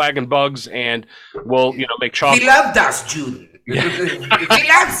Volkswagen bugs, and we'll make chocolate." He loved us, Juden. He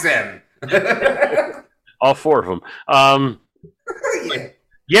loves them. All four of them. Yeah.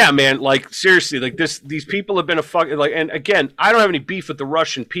 Yeah, man, like, seriously, like, these people have been a fucking, like, and again, I don't have any beef with the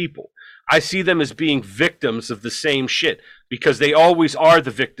Russian people. I see them as being victims of the same shit, because they always are the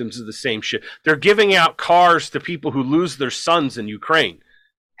victims of the same shit. They're giving out cars to people who lose their sons in Ukraine.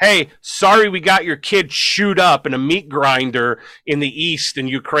 Hey, sorry we got your kid chewed up in a meat grinder in the east in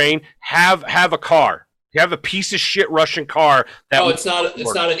Ukraine. Have a car. You have a piece of shit Russian car. It's not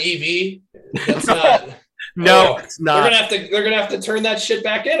an EV. That's not... No, it's not. They're gonna have to turn that shit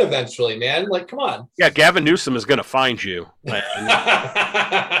back in eventually, man. Like, come on. Yeah, Gavin Newsom is gonna find you.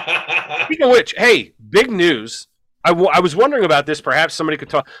 Speaking of which, hey, big news. I was wondering about this. Perhaps somebody could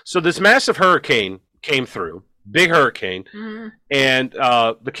talk. So this massive hurricane came through, big hurricane, and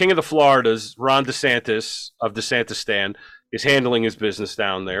the king of the Floridas, Ron DeSantis of DeSantistan, is handling his business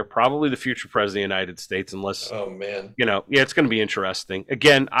down there. Probably the future president of the United States, unless. Oh man. It's going to be interesting.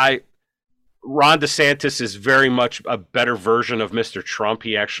 Again, Ron DeSantis is very much a better version of Mr. Trump.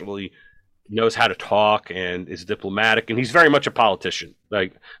 He actually knows how to talk and is diplomatic, and he's very much a politician.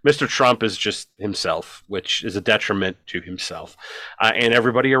 Like Mr. Trump is just himself, which is a detriment to himself and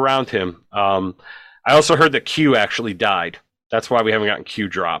everybody around him. I also heard that Q actually died. That's why we haven't gotten Q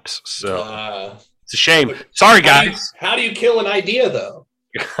drops. So it's a shame. Sorry, guys. How do you kill an idea, though?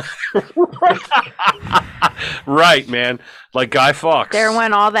 Right, man. Like Guy Fawkes. There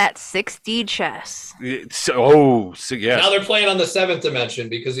went all that 6D chess. So yeah. Now they're playing on the 7th dimension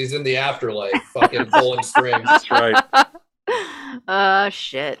because he's in the afterlife, fucking pulling strings. That's right.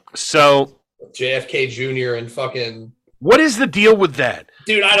 Shit. So JFK Jr. and fucking. What is the deal with that?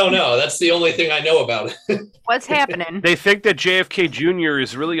 Dude, I don't know. That's the only thing I know about it. What's happening? They think that JFK Jr.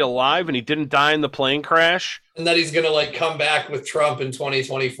 is really alive and he didn't die in the plane crash. And that he's gonna like come back with Trump in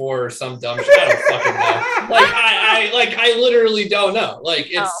 2024 or some dumb shit. I don't fucking know. I literally don't know. Like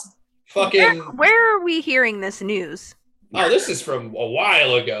it's fucking. Where are we hearing this news? Oh, this is from a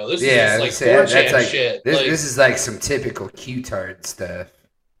while ago. This Yeah, is like that's 4chan like shit. this is like some typical Q-tard stuff.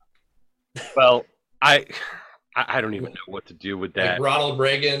 Well, I don't even know what to do with that. Like Ronald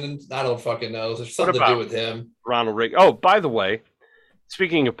Reagan, I don't fucking know. There's something to do with him. Ronald Reagan. Oh, by the way,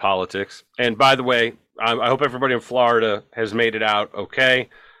 speaking of politics, and by the way, I hope everybody in Florida has made it out okay.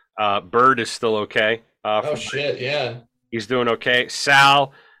 Bird is still okay. Oh, shit, yeah. He's doing okay.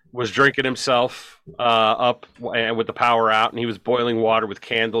 Sal was drinking himself up and with the power out, and he was boiling water with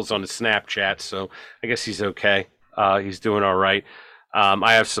candles on his Snapchat, so I guess he's okay. He's doing all right.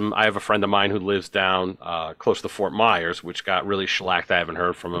 I have a friend of mine who lives down close to Fort Myers, which got really shellacked. I haven't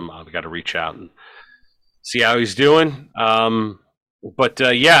heard from him. I've got to reach out and see how he's doing.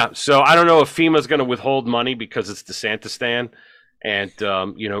 Yeah, so I don't know if FEMA's going to withhold money because it's DeSantistan, and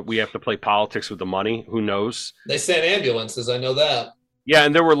we have to play politics with the money. Who knows? They sent ambulances. I know that. Yeah,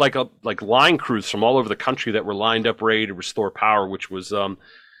 and there were like line crews from all over the country that were lined up ready to restore power, which was I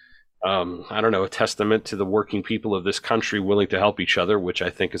don't know, a testament to the working people of this country willing to help each other, which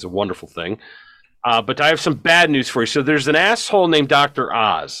I think is a wonderful thing. But I have some bad news for you. So there's an asshole named Dr.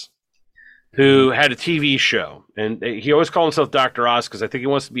 Oz who had a TV show, and he always called himself Dr. Oz because I think he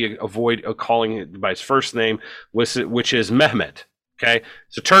wants to avoid calling it by his first name, which is Mehmet. Okay,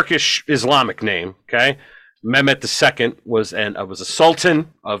 it's a Turkish Islamic name. Okay, Mehmet II was a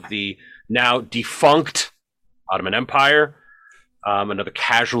sultan of the now defunct Ottoman Empire. Another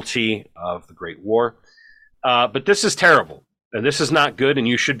casualty of the Great War. But this is terrible, and this is not good, and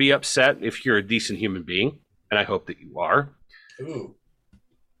you should be upset if you're a decent human being, and I hope that you are. Ooh.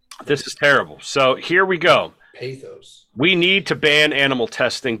 This is terrible. So here we go. Pathos. We need to ban animal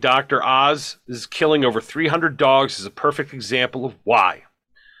testing. Dr. Oz is killing over 300 dogs is a perfect example of why.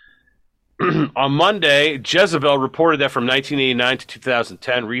 On Monday, Jezebel reported that from 1989 to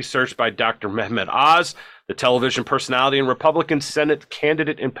 2010, research by Dr. Mehmet Oz, the television personality and Republican Senate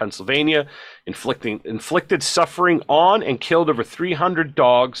candidate in Pennsylvania, inflicted suffering on and killed over 300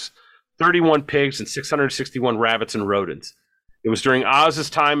 dogs, 31 pigs, and 661 rabbits and rodents. It was during Oz's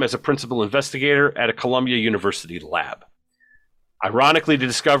time as a principal investigator at a Columbia University lab. Ironically, the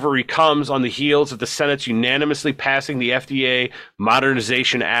discovery comes on the heels of the Senate's unanimously passing the FDA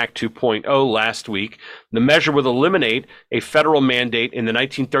Modernization Act 2.0 last week. The measure will eliminate a federal mandate in the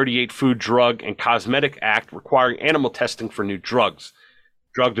 1938 Food, Drug, and Cosmetic Act requiring animal testing for new drugs.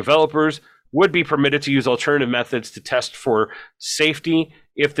 Drug developers would be permitted to use alternative methods to test for safety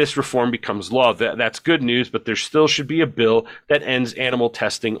if this reform becomes law. That's good news, but there still should be a bill that ends animal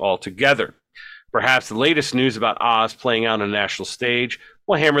testing altogether. Perhaps the latest news about Oz playing out on a national stage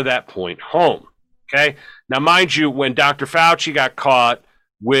will hammer that point home. Okay? Now, mind you, when Dr. Fauci got caught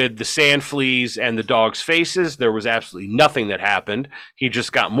with the sand fleas and the dogs' faces, there was absolutely nothing that happened. He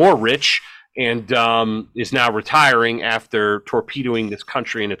just got more rich and is now retiring after torpedoing this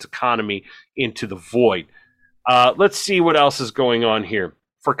country and its economy into the void. Let's see what else is going on here.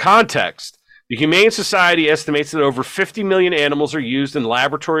 For context, the Humane Society estimates that over 50 million animals are used in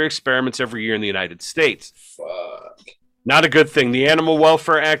laboratory experiments every year in the United States. Fuck. Not a good thing. The Animal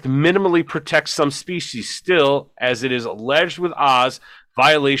Welfare Act minimally protects some species still, as it is alleged with Oz,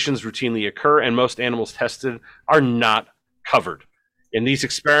 violations routinely occur and most animals tested are not covered. In these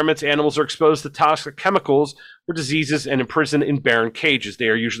experiments, animals are exposed to toxic chemicals or diseases and imprisoned in barren cages. They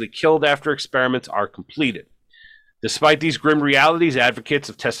are usually killed after experiments are completed. Despite these grim realities, advocates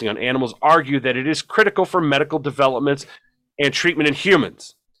of testing on animals argue that it is critical for medical developments and treatment in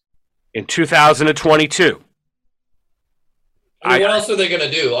humans. In 2022, I mean, what else are they going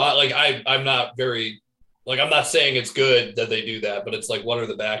to do? I'm not very, I'm not saying it's good that they do that, but it's like, what are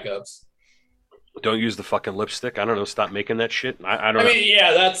the backups? Don't use the fucking lipstick. I don't know. Stop making that shit. I don't know. mean,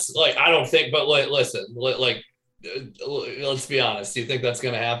 yeah, that's like, I don't think, but listen, let's be honest. Do you think that's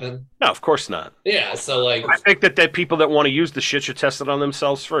going to happen? No, of course not. Yeah. So like, I think that people that want to use the shit should test it on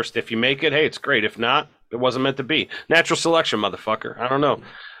themselves first. If you make it, hey, it's great. If not, it wasn't meant to be. Natural selection, motherfucker. I don't know.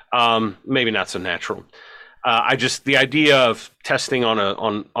 Maybe not so natural. The idea of testing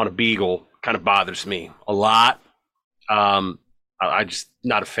on a beagle kind of bothers me a lot. I just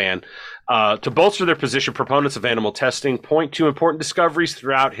not a fan. To bolster their position, proponents of animal testing point to important discoveries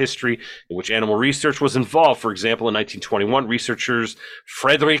throughout history in which animal research was involved. For example, in 1921, researchers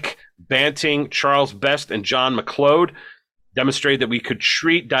Frederick Banting, Charles Best, and John McLeod demonstrated that we could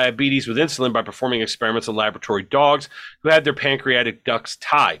treat diabetes with insulin by performing experiments on laboratory dogs who had their pancreatic ducts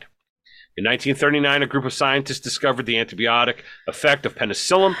tied. In 1939, a group of scientists discovered the antibiotic effect of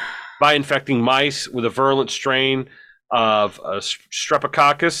penicillin by infecting mice with a virulent strain of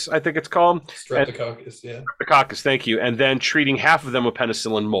Streptococcus, I think it's called. Streptococcus, yeah. Streptococcus, thank you. And then treating half of them with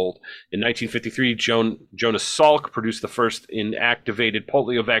penicillin mold. In 1953, Jonas Salk produced the first inactivated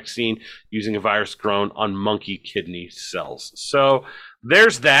polio vaccine using a virus grown on monkey kidney cells. So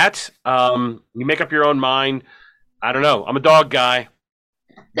there's that. You make up your own mind. I don't know. I'm a dog guy.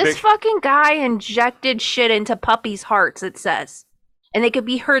 This fucking guy injected shit into puppies' hearts, it says. And they could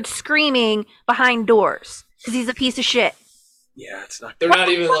be heard screaming behind doors. Because he's a piece of shit. Yeah, it's not. They're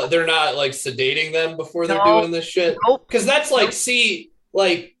not like sedating them before they're doing this shit. Nope. Because that's like,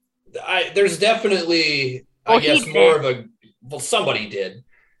 there's definitely, I guess, more of a, somebody did.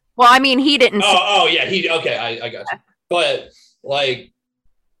 Well, I mean, he didn't. Oh yeah, okay, I got you. But like,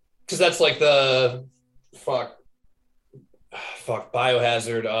 because that's like the fuck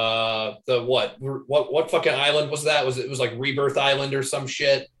Biohazard. The what fucking island was that? It was like Rebirth Island or some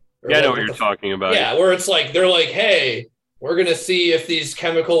shit. Yeah, I know what you're talking about. Yeah, where it's like they're like, hey, we're gonna see if these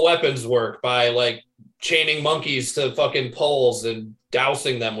chemical weapons work by like chaining monkeys to fucking poles and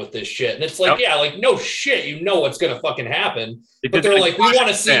dousing them with this shit. And it's like, yeah, like no shit, you know what's gonna fucking happen. But they're like, we want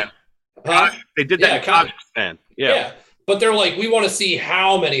to see. They did that in Kazakhstan. Yeah. But they're like, we want to see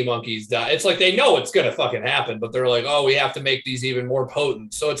how many monkeys die. It's like they know it's gonna fucking happen, but they're like, oh, we have to make these even more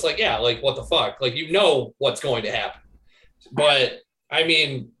potent. So it's like, yeah, like what the fuck? Like you know what's going to happen. But I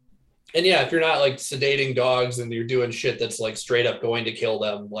mean. And yeah, if you're not like sedating dogs and you're doing shit that's like straight up going to kill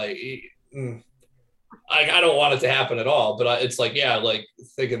them, like I don't want it to happen at all. But it's like, yeah, like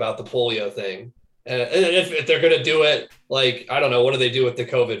think about the polio thing. And if they're gonna do it, like I don't know, what do they do with the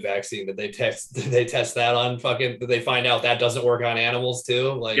COVID vaccine? Did they test that on fucking? Did they find out that doesn't work on animals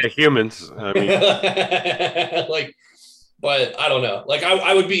too? Like humans. I mean, like. But I don't know. Like,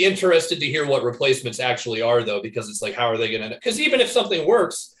 I would be interested to hear what replacements actually are, though, because it's like, how are they going to? Because even if something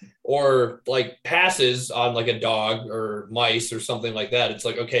works or like passes on like a dog or mice or something like that, it's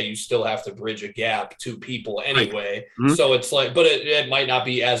like, okay, you still have to bridge a gap to people anyway. Mm-hmm. So it's like, but it might not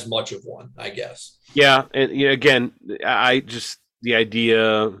be as much of one, I guess. Yeah. And again, the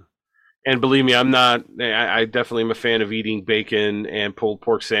idea. And believe me, I definitely am a fan of eating bacon and pulled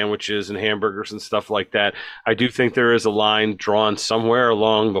pork sandwiches and hamburgers and stuff like that. I do think there is a line drawn somewhere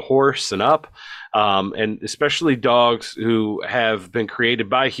along the horse and up. And especially dogs who have been created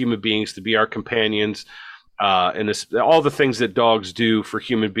by human beings to be our companions. And all the things that dogs do for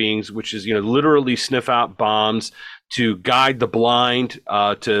human beings, which is, literally sniff out bombs, to guide the blind,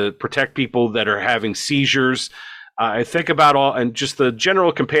 to protect people that are having seizures. I think about all and just the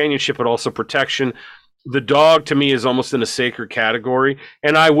general companionship, but also protection. The dog to me is almost in a sacred category,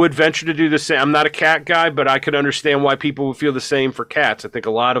 and I would venture to do the same. I'm not a cat guy, but I could understand why people would feel the same for cats. I think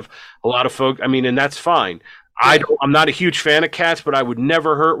a lot of folk. I mean, and that's fine. I'm not a huge fan of cats, but I would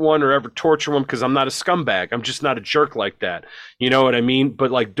never hurt one or ever torture one because I'm not a scumbag. I'm just not a jerk like that. You know what I mean?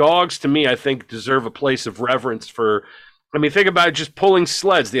 But like dogs, to me, I think deserve a place of reverence for. I mean, think about it, just pulling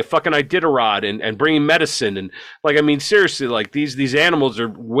sleds, the fucking Iditarod, and bringing medicine. And, like, I mean, seriously, like, these animals are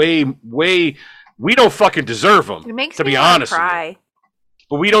way, we don't fucking deserve them, it makes to me be honest cry. with you.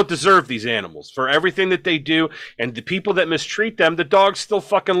 But we don't deserve these animals for everything that they do. And the people that mistreat them, the dog still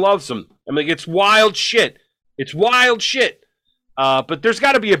fucking loves them. I mean, it's wild shit. It's wild shit. But there's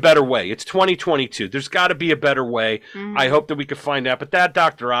got to be a better way. It's 2022. There's got to be a better way. Mm-hmm. I hope that we can find out. But that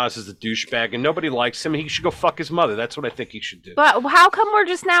Dr. Oz is a douchebag, and nobody likes him. He should go fuck his mother. That's what I think he should do. But how come we're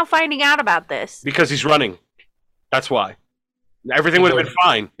just now finding out about this? Because he's running. That's why. Everything would have been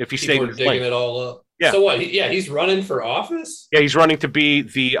fine if he stayed in his lane. Digging it all up. Yeah. So what? He's running for office? Yeah, he's running to be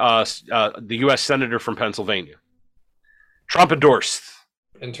the U.S. Senator from Pennsylvania. Trump endorsed.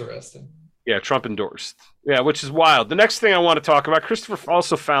 Interesting. Yeah, Trump endorsed. Yeah, which is wild. The next thing I want to talk about, Christopher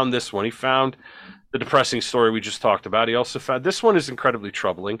also found this one. He found the depressing story we just talked about. He also found this one is incredibly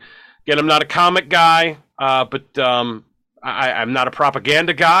troubling. Again, I'm not a comic guy, but I'm not a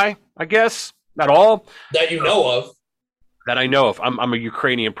propaganda guy, I guess. Not all. That you know of. That I know of. I'm a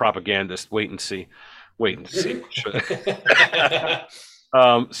Ukrainian propagandist. Wait and see.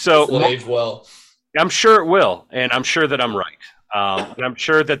 So will age well. I'm sure it will, and I'm sure that I'm right. And I'm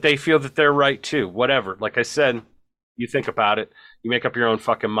sure that they feel that they're right too. Whatever. Like I said, you think about it. You make up your own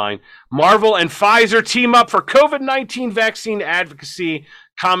fucking mind. Marvel and Pfizer team up for COVID-19 vaccine advocacy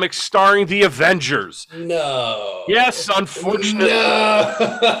comics starring the Avengers. No. Yes, unfortunately. No.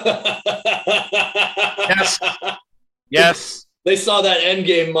 Yes. They saw that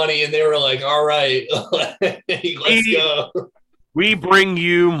Endgame money and they were like, all right, let's go. We bring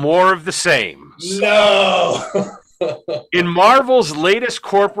you more of the same. No. In Marvel's latest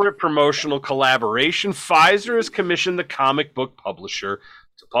corporate promotional collaboration, Pfizer has commissioned the comic book publisher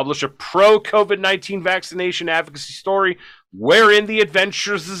to publish a pro-COVID-19 vaccination advocacy story wherein the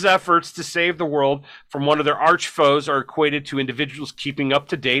Avengers' efforts to save the world from one of their arch foes are equated to individuals keeping up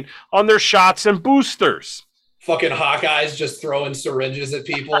to date on their shots and boosters. Fucking Hawkeyes just throwing syringes at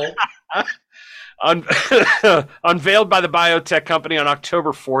people. Unveiled by the biotech company on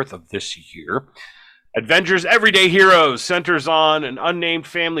October 4th of this year, Avengers Everyday Heroes centers on an unnamed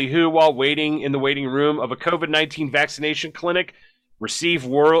family who, while waiting in the waiting room of a COVID-19 vaccination clinic, receive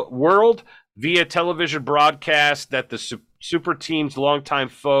word via television broadcast that the super team's longtime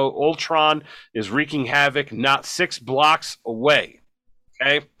foe, Ultron, is wreaking havoc not 6 blocks away.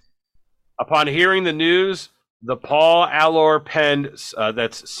 Okay? Upon hearing the news, the Paul Allor penned,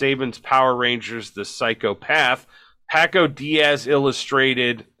 that's Saban's Power Rangers, The Psychopath, Paco Diaz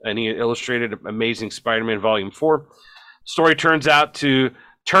illustrated, and he illustrated Amazing Spider-Man Volume 4. Story turns to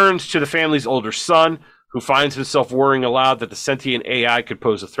the family's older son, who finds himself worrying aloud that the sentient AI could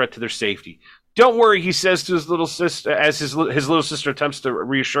pose a threat to their safety. Don't worry, he says to his little sister, as his little sister attempts to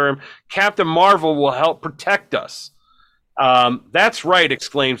reassure him, Captain Marvel will help protect us. That's right,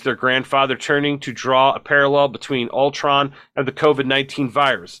 exclaims their grandfather, turning to draw a parallel between Ultron and the COVID-19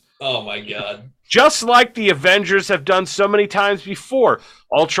 virus. Oh my God. Just like the Avengers have done so many times before,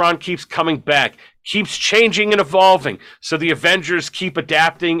 Ultron keeps coming back, keeps changing and evolving. So the Avengers keep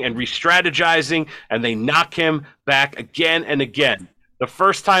adapting and re-strategizing, and they knock him back again and again. The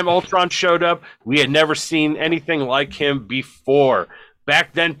first time Ultron showed up, we had never seen anything like him before.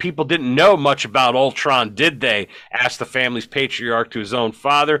 Back then, people didn't know much about Ultron, did they? Asked the family's patriarch to his own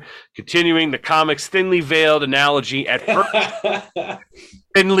father. Continuing the comic's thinly veiled analogy at first.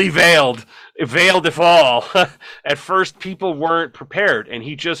 Thinly veiled if all. At first, people weren't prepared, and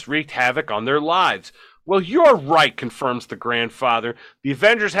he just wreaked havoc on their lives. Well, you're right, confirms the grandfather. The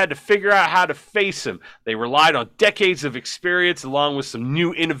Avengers had to figure out how to face him. They relied on decades of experience along with some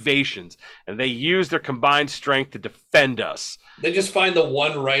new innovations, and they used their combined strength to defend us. They just find the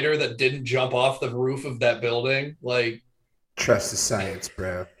one writer that didn't jump off the roof of that building. Like, trust the science,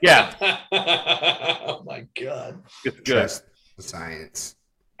 bro. Yeah. Oh my God. It's good. Trust the science.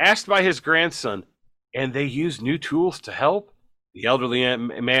 Asked by his grandson, and they use new tools to help? The elderly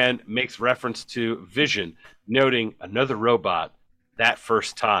man makes reference to Vision, noting another robot that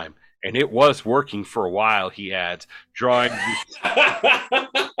first time. And it was working for a while, he adds, drawing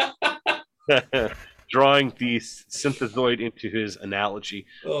the synthezoid into his analogy.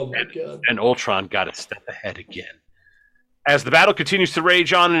 Oh my God. And Ultron got a step ahead again. As the battle continues to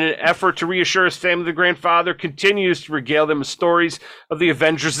rage on in an effort to reassure his family, the grandfather continues to regale them with stories of the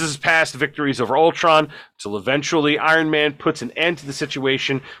Avengers' past victories over Ultron, until eventually Iron Man puts an end to the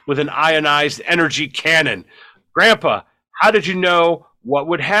situation with an ionized energy cannon. Grandpa, how did you know what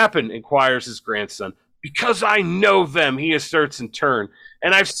would happen? Inquires his grandson. Because I know them, he asserts in turn.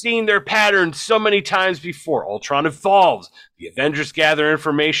 And I've seen their patterns so many times before. Ultron evolves. The Avengers gather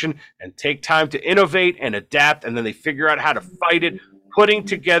information and take time to innovate and adapt, and then they figure out how to fight it, putting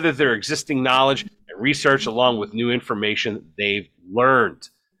together their existing knowledge and research along with new information they've learned.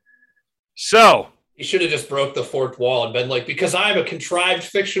 So, he should have just broke the fourth wall and been like, because I'm a contrived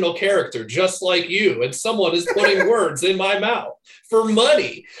fictional character just like you, and someone is putting words in my mouth for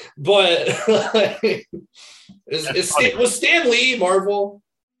money. But was Stan Lee Marvel?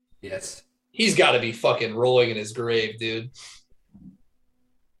 Yes. He's got to be fucking rolling in his grave, dude.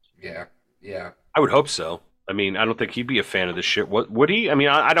 Yeah. I would hope so. I mean, I don't think he'd be a fan of this shit. What would he? I mean,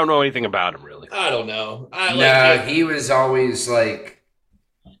 I don't know anything about him, really. I don't know. He was always like,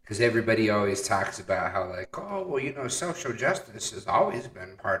 because everybody always talks about how, like, oh, well, you know, social justice has always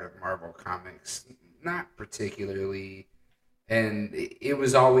been part of Marvel Comics. Not particularly. And it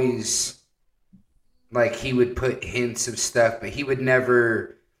was always, like, he would put hints of stuff, but he would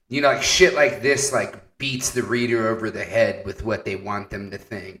never, you know, like, shit like this, like, beats the reader over the head with what they want them to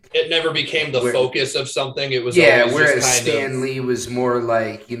think. It never became the focus of something. It was whereas Stan Lee was more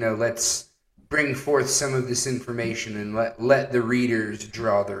like, let's bring forth some of this information and let the readers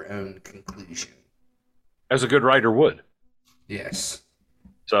draw their own conclusion. As a good writer would. Yes.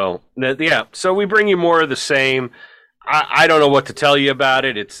 So, yeah. So we bring you more of the same. I don't know what to tell you about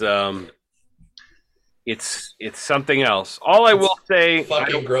it. It's something else. All I will say,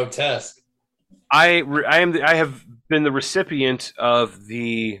 fucking grotesque. I have been the recipient of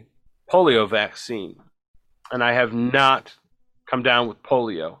the polio vaccine, and I have not come down with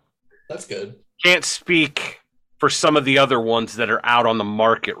polio. That's good. Can't speak for some of the other ones that are out on the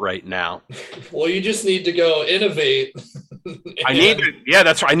market right now. Well, you just need to go innovate.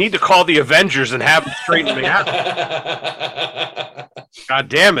 That's right. I need to call the Avengers and have them straighten me out. God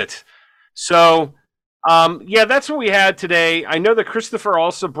damn it. So, that's what we had today. I know that Christopher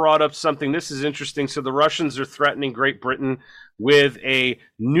also brought up something. This is interesting. So the Russians are threatening Great Britain with a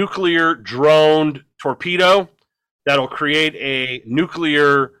nuclear droned torpedo that'll create a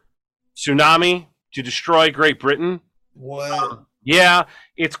nuclear tsunami to destroy Great Britain. What? Yeah,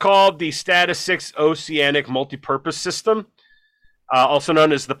 it's called the Status 6 Oceanic Multipurpose System, also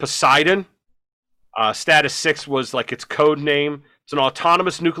known as the Poseidon. Status 6 was like its code name. It's an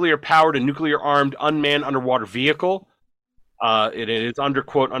autonomous nuclear-powered and nuclear-armed unmanned underwater vehicle. It is under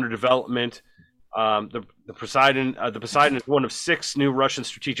development. The Poseidon is one of 6 new Russian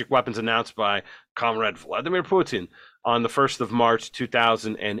strategic weapons announced by Comrade Vladimir Putin on the 1st of March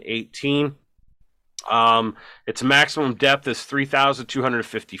 2018. Its maximum depth is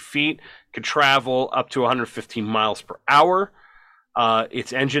 3,250 feet. Can travel up to 115 miles per hour.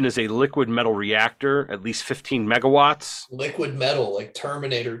 Its engine is a liquid metal reactor, at least 15 megawatts. Liquid metal, like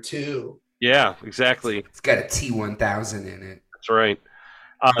Terminator 2. Yeah, exactly. It's got a T-1000 in it. That's right.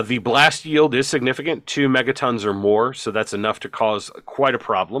 The blast yield is significant, 2 megatons or more, so that's enough to cause quite a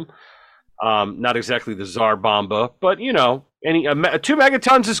problem. Not exactly the Tsar Bomba, but, 2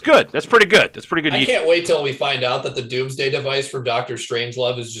 megatons is good. That's pretty good. I can't wait till we find out that the Doomsday device from Dr.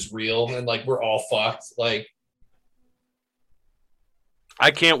 Strangelove is just real, and, we're all fucked. I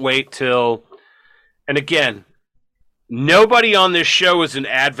can't wait till, and again, nobody on this show is an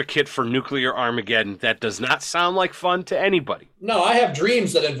advocate for nuclear Armageddon. That does not sound like fun to anybody. No, I have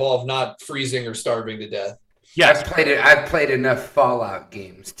dreams that involve not freezing or starving to death. Yes. I've played enough Fallout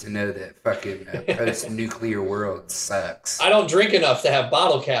games to know that fucking post-nuclear world sucks. I don't drink enough to have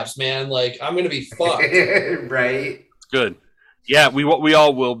bottle caps, man. I'm going to be fucked. Right? Good. Yeah, we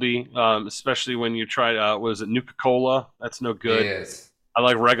all will be, especially when you try, was it Nuka-Cola? That's no good. Yes. I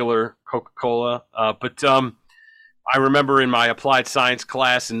like regular Coca-Cola. But I remember in my applied science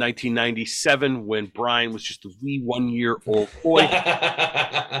class in 1997 when Brian was just a wee 1-year-old boy.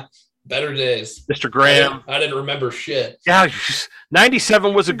 Better days. Mr. Graham. I didn't remember shit. Yeah,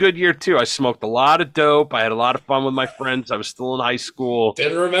 97 was a good year, too. I smoked a lot of dope. I had a lot of fun with my friends. I was still in high school.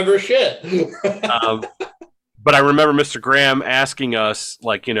 Didn't remember shit. But I remember Mr. Graham asking us,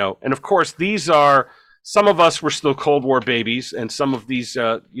 and of course, some of us were still Cold War babies, and some of these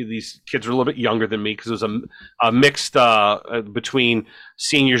kids were a little bit younger than me because it was a mixed between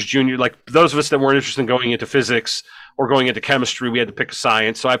seniors, juniors. Like those of us that weren't interested in going into physics or going into chemistry, we had to pick a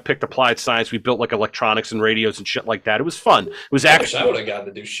science. So I picked applied science. We built electronics and radios and shit like that. It was fun. It was actually. I wish I would have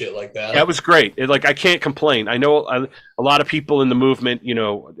gotten to do shit like that. That was great. I can't complain. I know a lot of people in the movement.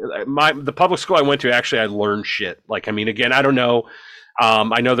 The public school I went to, actually, I learned shit. Again, I don't know.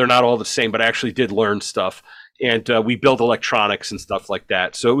 I know they're not all the same, but I actually did learn stuff. And we built electronics and stuff like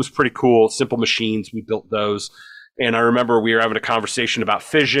that. So it was pretty cool. Simple machines, we built those. And I remember we were having a conversation about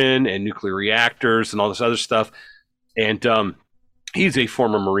fission and nuclear reactors and all this other stuff. And he's a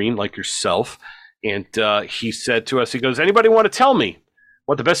former Marine like yourself. And he said to us, he goes, anybody want to tell me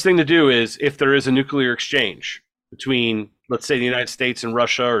what the best thing to do is if there is a nuclear exchange between, let's say, the United States and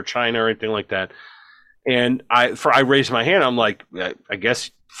Russia or China or anything like that? And I raised my hand. I'm like, I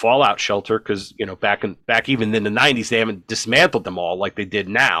guess fallout shelter, because back even in the 90s they haven't dismantled them all like they did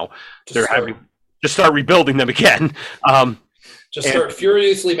now. They're having to start rebuilding them again. Start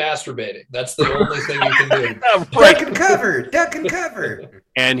furiously masturbating. That's the only thing you can do. Duck and cover.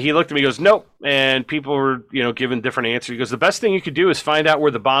 And he looked at me, he goes, nope. And people were giving different answers. He goes, the best thing you could do is find out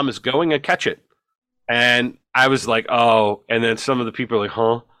where the bomb is going and catch it. And I was like, oh. And then some of the people are like,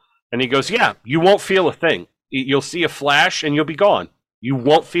 huh? And he goes, yeah, you won't feel a thing. You'll see a flash and you'll be gone. You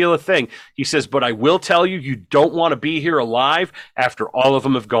won't feel a thing. He says, but I will tell you, you don't want to be here alive after all of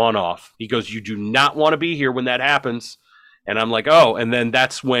them have gone off. He goes, you do not want to be here when that happens. And I'm like, oh. And then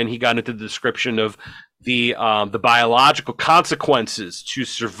that's when he got into the description of the biological consequences to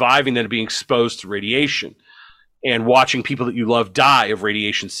surviving and being exposed to radiation, and watching people that you love die of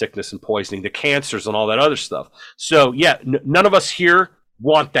radiation sickness and poisoning, the cancers and all that other stuff. So yeah, none of us here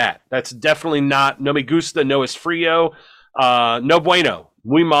want that. That's definitely not, no me gusta, no es frio, no bueno,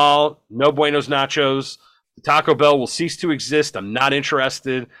 muy mal, no buenos nachos. Taco Bell will cease to exist. I'm not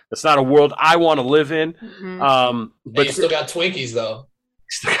interested. That's not a world I want to live in. But you still got Twinkies though.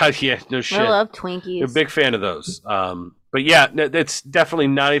 Yeah, no shit. I love Twinkies. I'm a big fan of those. But yeah, that's definitely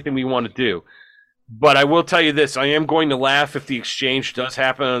not anything we want to do. But I will tell you this, I am going to laugh if the exchange does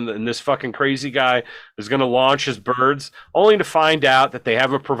happen and this fucking crazy guy is going to launch his birds, only to find out that they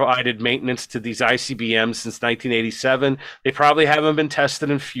haven't provided maintenance to these ICBMs since 1987. They probably haven't been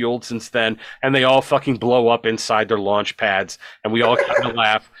tested and fueled since then, and they all fucking blow up inside their launch pads, and we all kind of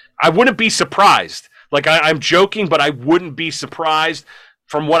laugh. I wouldn't be surprised. Like, I'm joking, but I wouldn't be surprised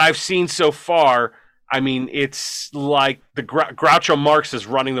from what I've seen so far. I mean, it's like the Groucho Marx is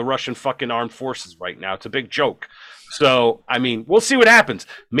running the Russian fucking armed forces right now. It's a big joke. So, I mean, we'll see what happens.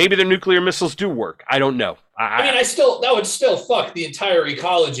 Maybe the nuclear missiles do work. I don't know. I mean, that would still fuck the entire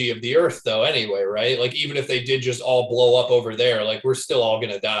ecology of the Earth, though, anyway, right? Like, even if they did just all blow up over there, like, we're still all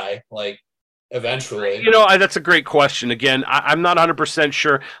going to die, like, eventually. You know, that's a great question. Again, I'm not 100%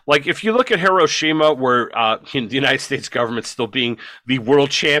 sure. Like, if you look at Hiroshima, where the United States government still being the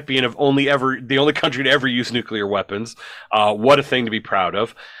world champion of the only country to ever use nuclear weapons, what a thing to be proud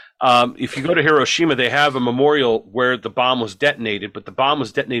of. If you go to Hiroshima, they have a memorial where the bomb was detonated, but the bomb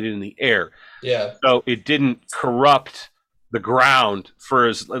was detonated in the air. Yeah. So it didn't corrupt the ground for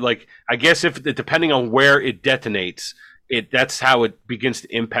as, like, I guess if depending on where it detonates, that's how it begins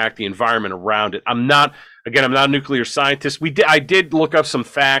to impact the environment around it. I'm not a nuclear scientist. I did look up some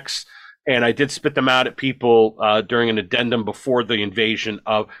facts, and I did spit them out at people during an addendum before the invasion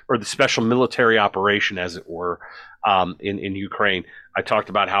or the special military operation, as it were, in Ukraine. I talked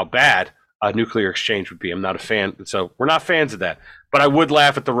about how bad a nuclear exchange would be. I'm not a fan, so we're not fans of that. But I would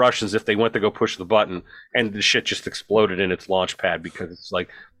laugh at the Russians if they went to go push the button and the shit just exploded in its launch pad, because it's like,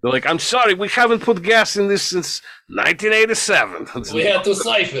 they're like, I'm sorry, we haven't put gas in this since 1987. We had to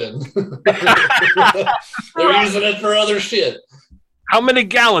siphon. They're using it for other shit. How many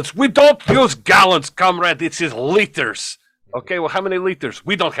gallons? We don't use gallons, comrade. It's just liters. Okay, well, how many liters?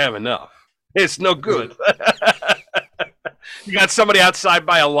 We don't have enough. It's no good. You got somebody outside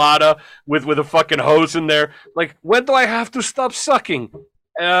by a Lada with a fucking hose in there. Like, when do I have to stop sucking?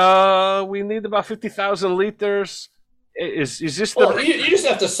 We need about 50,000 liters. Is this the... Well, you just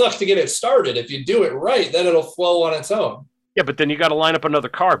have to suck to get it started. If you do it right, then it'll flow on its own. Yeah, but then you got to line up another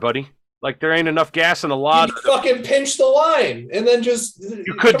car, buddy. Like, there ain't enough gas in the Lada. You fucking pinch the line and then just...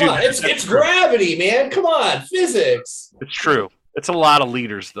 You could do that. It's gravity, man. Come on, physics. It's true. It's a lot of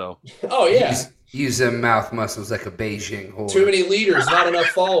liters, though. Oh, yeah. Use them mouth muscles like a Beijing whore. Too many liters, not enough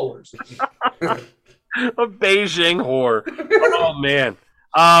followers. A Beijing whore. Oh, man.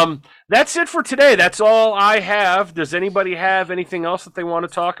 That's it for today. That's all I have. Does anybody have anything else that they want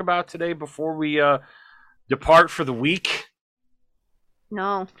to talk about today before we depart for the week?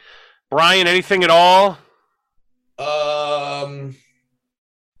 No. Brian, anything at all? I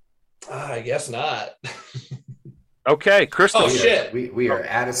guess not. Okay, Crystal. Oh, shit. We are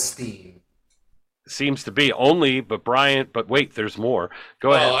out of steam. Seems to be only, but Brian, but wait, there's more.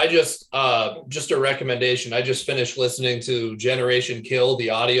 Go ahead. I just a recommendation. I just finished listening to Generation Kill, the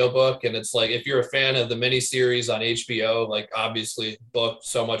audiobook, and it's like, if you're a fan of the miniseries on HBO, like, obviously book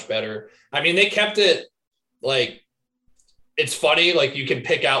so much better. I mean, they kept it like, it's funny, like, you can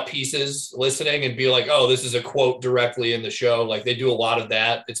pick out pieces listening and be like, oh, this is a quote directly in the show. Like, they do a lot of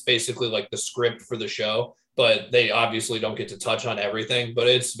that. It's basically like the script for the show, but they obviously don't get to touch on everything, but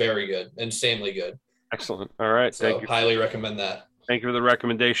it's very good, insanely good. Excellent. All right. So Thank you. Highly recommend that. Thank you for the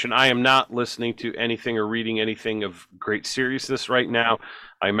recommendation. I am not listening to anything or reading anything of great seriousness right now.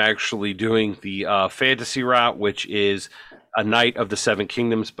 I'm actually doing the fantasy route, which is A Knight of the Seven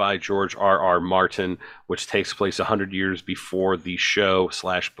Kingdoms by George R.R. Martin, which takes place 100 years before the show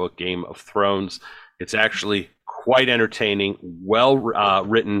 / book Game of Thrones. It's actually quite entertaining, well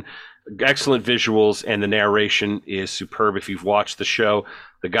written, excellent visuals, and the narration is superb. If you've watched the show,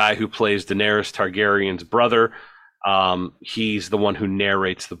 the guy who plays Daenerys Targaryen's brother, he's the one who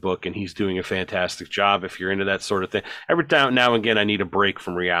narrates the book, and he's doing a fantastic job. If you're into that sort of thing, every now and again, I need a break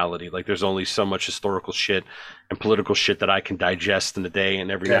from reality. Like, there's only so much historical shit and political shit that I can digest in a day, and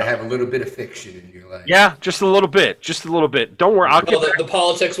every gotta have a little bit of fiction in your life. Yeah, just a little bit, Don't worry, I'll get the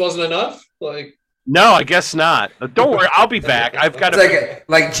politics wasn't enough. Like, No, I guess not. Don't worry, I'll be back. I've got It's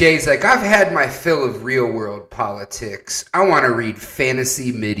like Jay's like, I've had my fill of real world politics. I want to read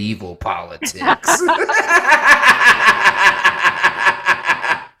fantasy medieval politics.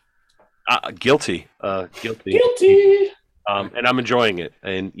 Guilty. Guilty. And I'm enjoying it.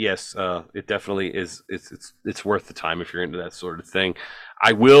 And yes, it definitely is. It's worth the time if you're into that sort of thing.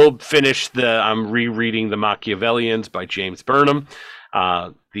 I will finish I'm rereading The Machiavellians by James Burnham,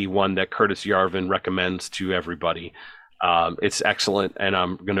 the one that Curtis Yarvin recommends to everybody. It's excellent, and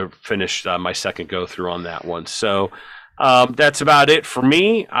I'm going to finish my second go through on that one. So that's about it for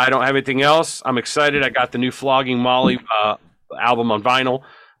me. I don't have anything else. I'm excited. I got the new Flogging Molly album on vinyl.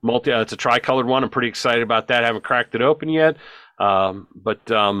 It's a tricolored one. I'm pretty excited about that. I haven't cracked it open yet,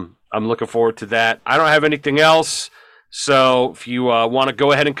 but I'm looking forward to that. I don't have anything else. So if you want to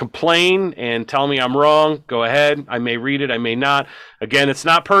go ahead and complain and tell me I'm wrong, go ahead. I may read it, I may not. Again, it's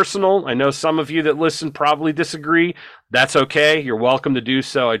not personal. I know some of you that listen probably disagree. That's okay. You're welcome to do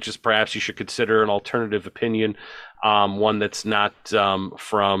so. Perhaps you should consider an alternative opinion, one that's not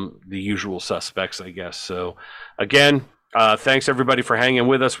from the usual suspects, I guess. So again, thanks everybody for hanging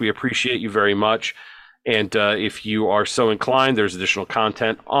with us. We appreciate you very much. And if you are so inclined, there's additional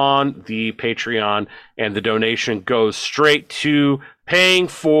content on the Patreon, and the donation goes straight to paying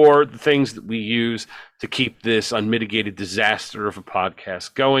for the things that we use to keep this unmitigated disaster of a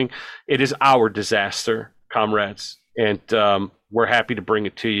podcast going. It is our disaster, comrades, and we're happy to bring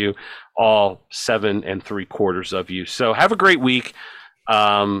it to you, all 7 3/4 of you. So have a great week.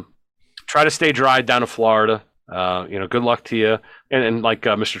 Try to stay dry down in Florida. Good luck to you. And like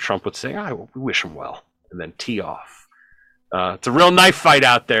Mr. Trump would say, we wish him well. And then tee off. It's a real knife fight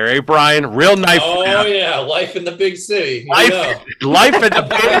out there, eh, Brian? Real knife fight. Oh, yeah. Life in the big city. Life in the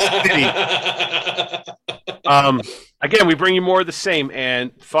big city. Again, we bring you more of the same.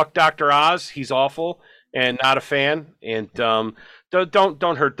 And fuck Dr. Oz. He's awful and not a fan. And don't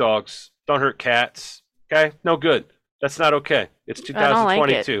hurt dogs. Don't hurt cats. Okay? No good. That's not okay. It's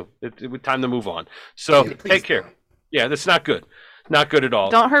 2022. It's time to move on. So take care. Yeah, that's not good. Not good at all.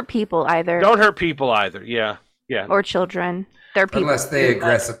 Don't hurt people either. Don't hurt people either. Yeah. Or children. They're people. Unless they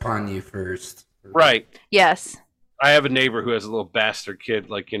aggress upon you first. Right. Yes. I have a neighbor who has a little bastard kid.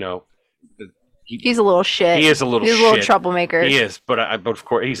 He's a little shit. He is a little. He's a little troublemaker. He is, but of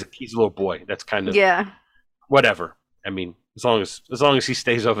course he's a little boy. That's kind of whatever. I mean, as long as he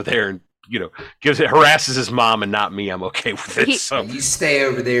stays over there and harasses his mom and not me, I'm okay with it. So you stay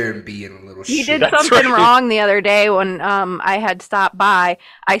over there and be in a little shit. He did something wrong the other day when I had stopped by.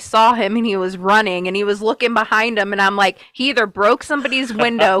 I saw him and he was running and he was looking behind him, and I'm like, he either broke somebody's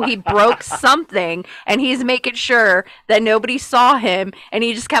window, he broke something, and he's making sure that nobody saw him, and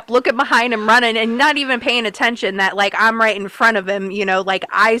he just kept looking behind him, running and not even paying attention that I'm right in front of him,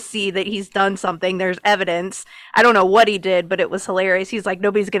 I see that he's done something. There's evidence. I don't know what he did, but it was hilarious. He's like,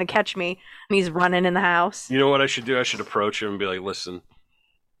 nobody's gonna catch me. And he's running in the house. You know what I should do? I should approach him and be like, listen,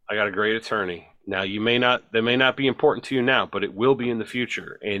 I got a great attorney. Now, that may not be important to you now, but it will be in the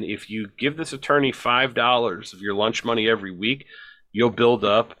future. And if you give this attorney $5 of your lunch money every week, you'll build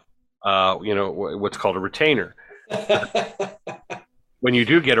up, what's called a retainer. When you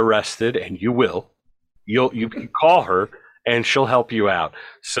do get arrested, and you will, you can call her and she'll help you out.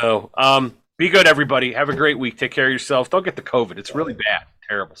 So, be good, everybody. Have a great week. Take care of yourself. Don't get the COVID. It's really bad.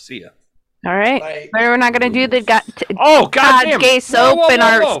 Terrible. See ya. All right. Bye. We're not going to do the goddamn gay soap whoa, and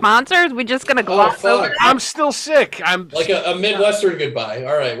our whoa. sponsors. We're just going to gloss over that. I'm still sick. I'm like a Midwestern goodbye.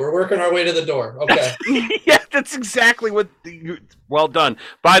 All right. We're working our way to the door. Okay. Yeah, that's exactly what. Well done.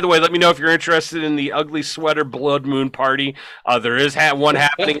 By the way, let me know if you're interested in the Ugly Sweater Blood Moon Party. There is one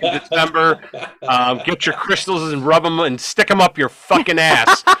happening in December. Get your crystals and rub them and stick them up your fucking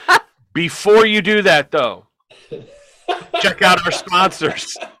ass. Before you do that, though, check out our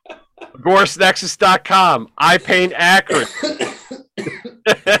sponsors. AgorisNexus.com, iPaint Akron,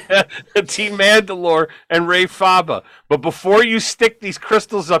 Team Mandalore, and Ray Faba. But before you stick these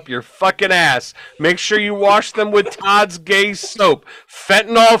crystals up your fucking ass, make sure you wash them with Todd's Gay Soap.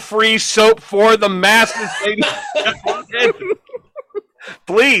 Fentanyl-free soap for the masses, ladies and gentlemen.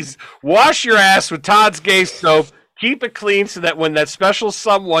 Please, wash your ass with Todd's Gay Soap. Keep it clean so that when that special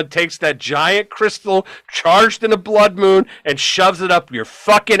someone takes that giant crystal charged in a blood moon and shoves it up your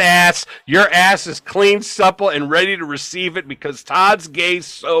fucking ass, your ass is clean, supple, and ready to receive it, because Todd's Gay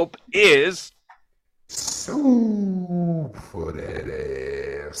Soap is soap for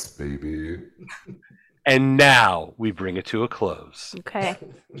that ass, baby. And now we bring it to a close. Okay.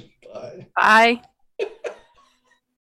 Bye. Bye.